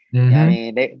 but you know what I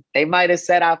mean, they might have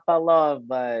said I fell off,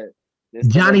 but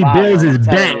Johnny Bills is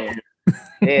back.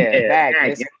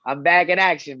 Back. I'm back in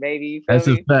action, baby. That's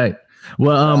a fact.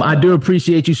 Well, I do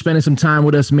appreciate you spending some time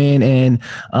with us, man. And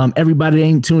everybody that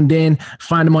ain't tuned in,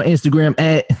 find them on Instagram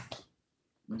at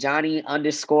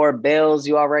Johnny_Bills.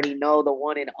 You already know, the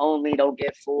one and only. Don't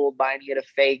get fooled by any of the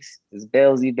fakes. It's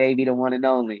Billsy, baby, the one and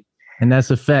only. And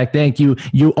that's a fact. Thank you.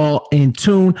 You all in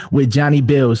tune with Johnny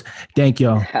Bills. Thank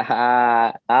y'all.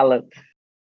 Holla.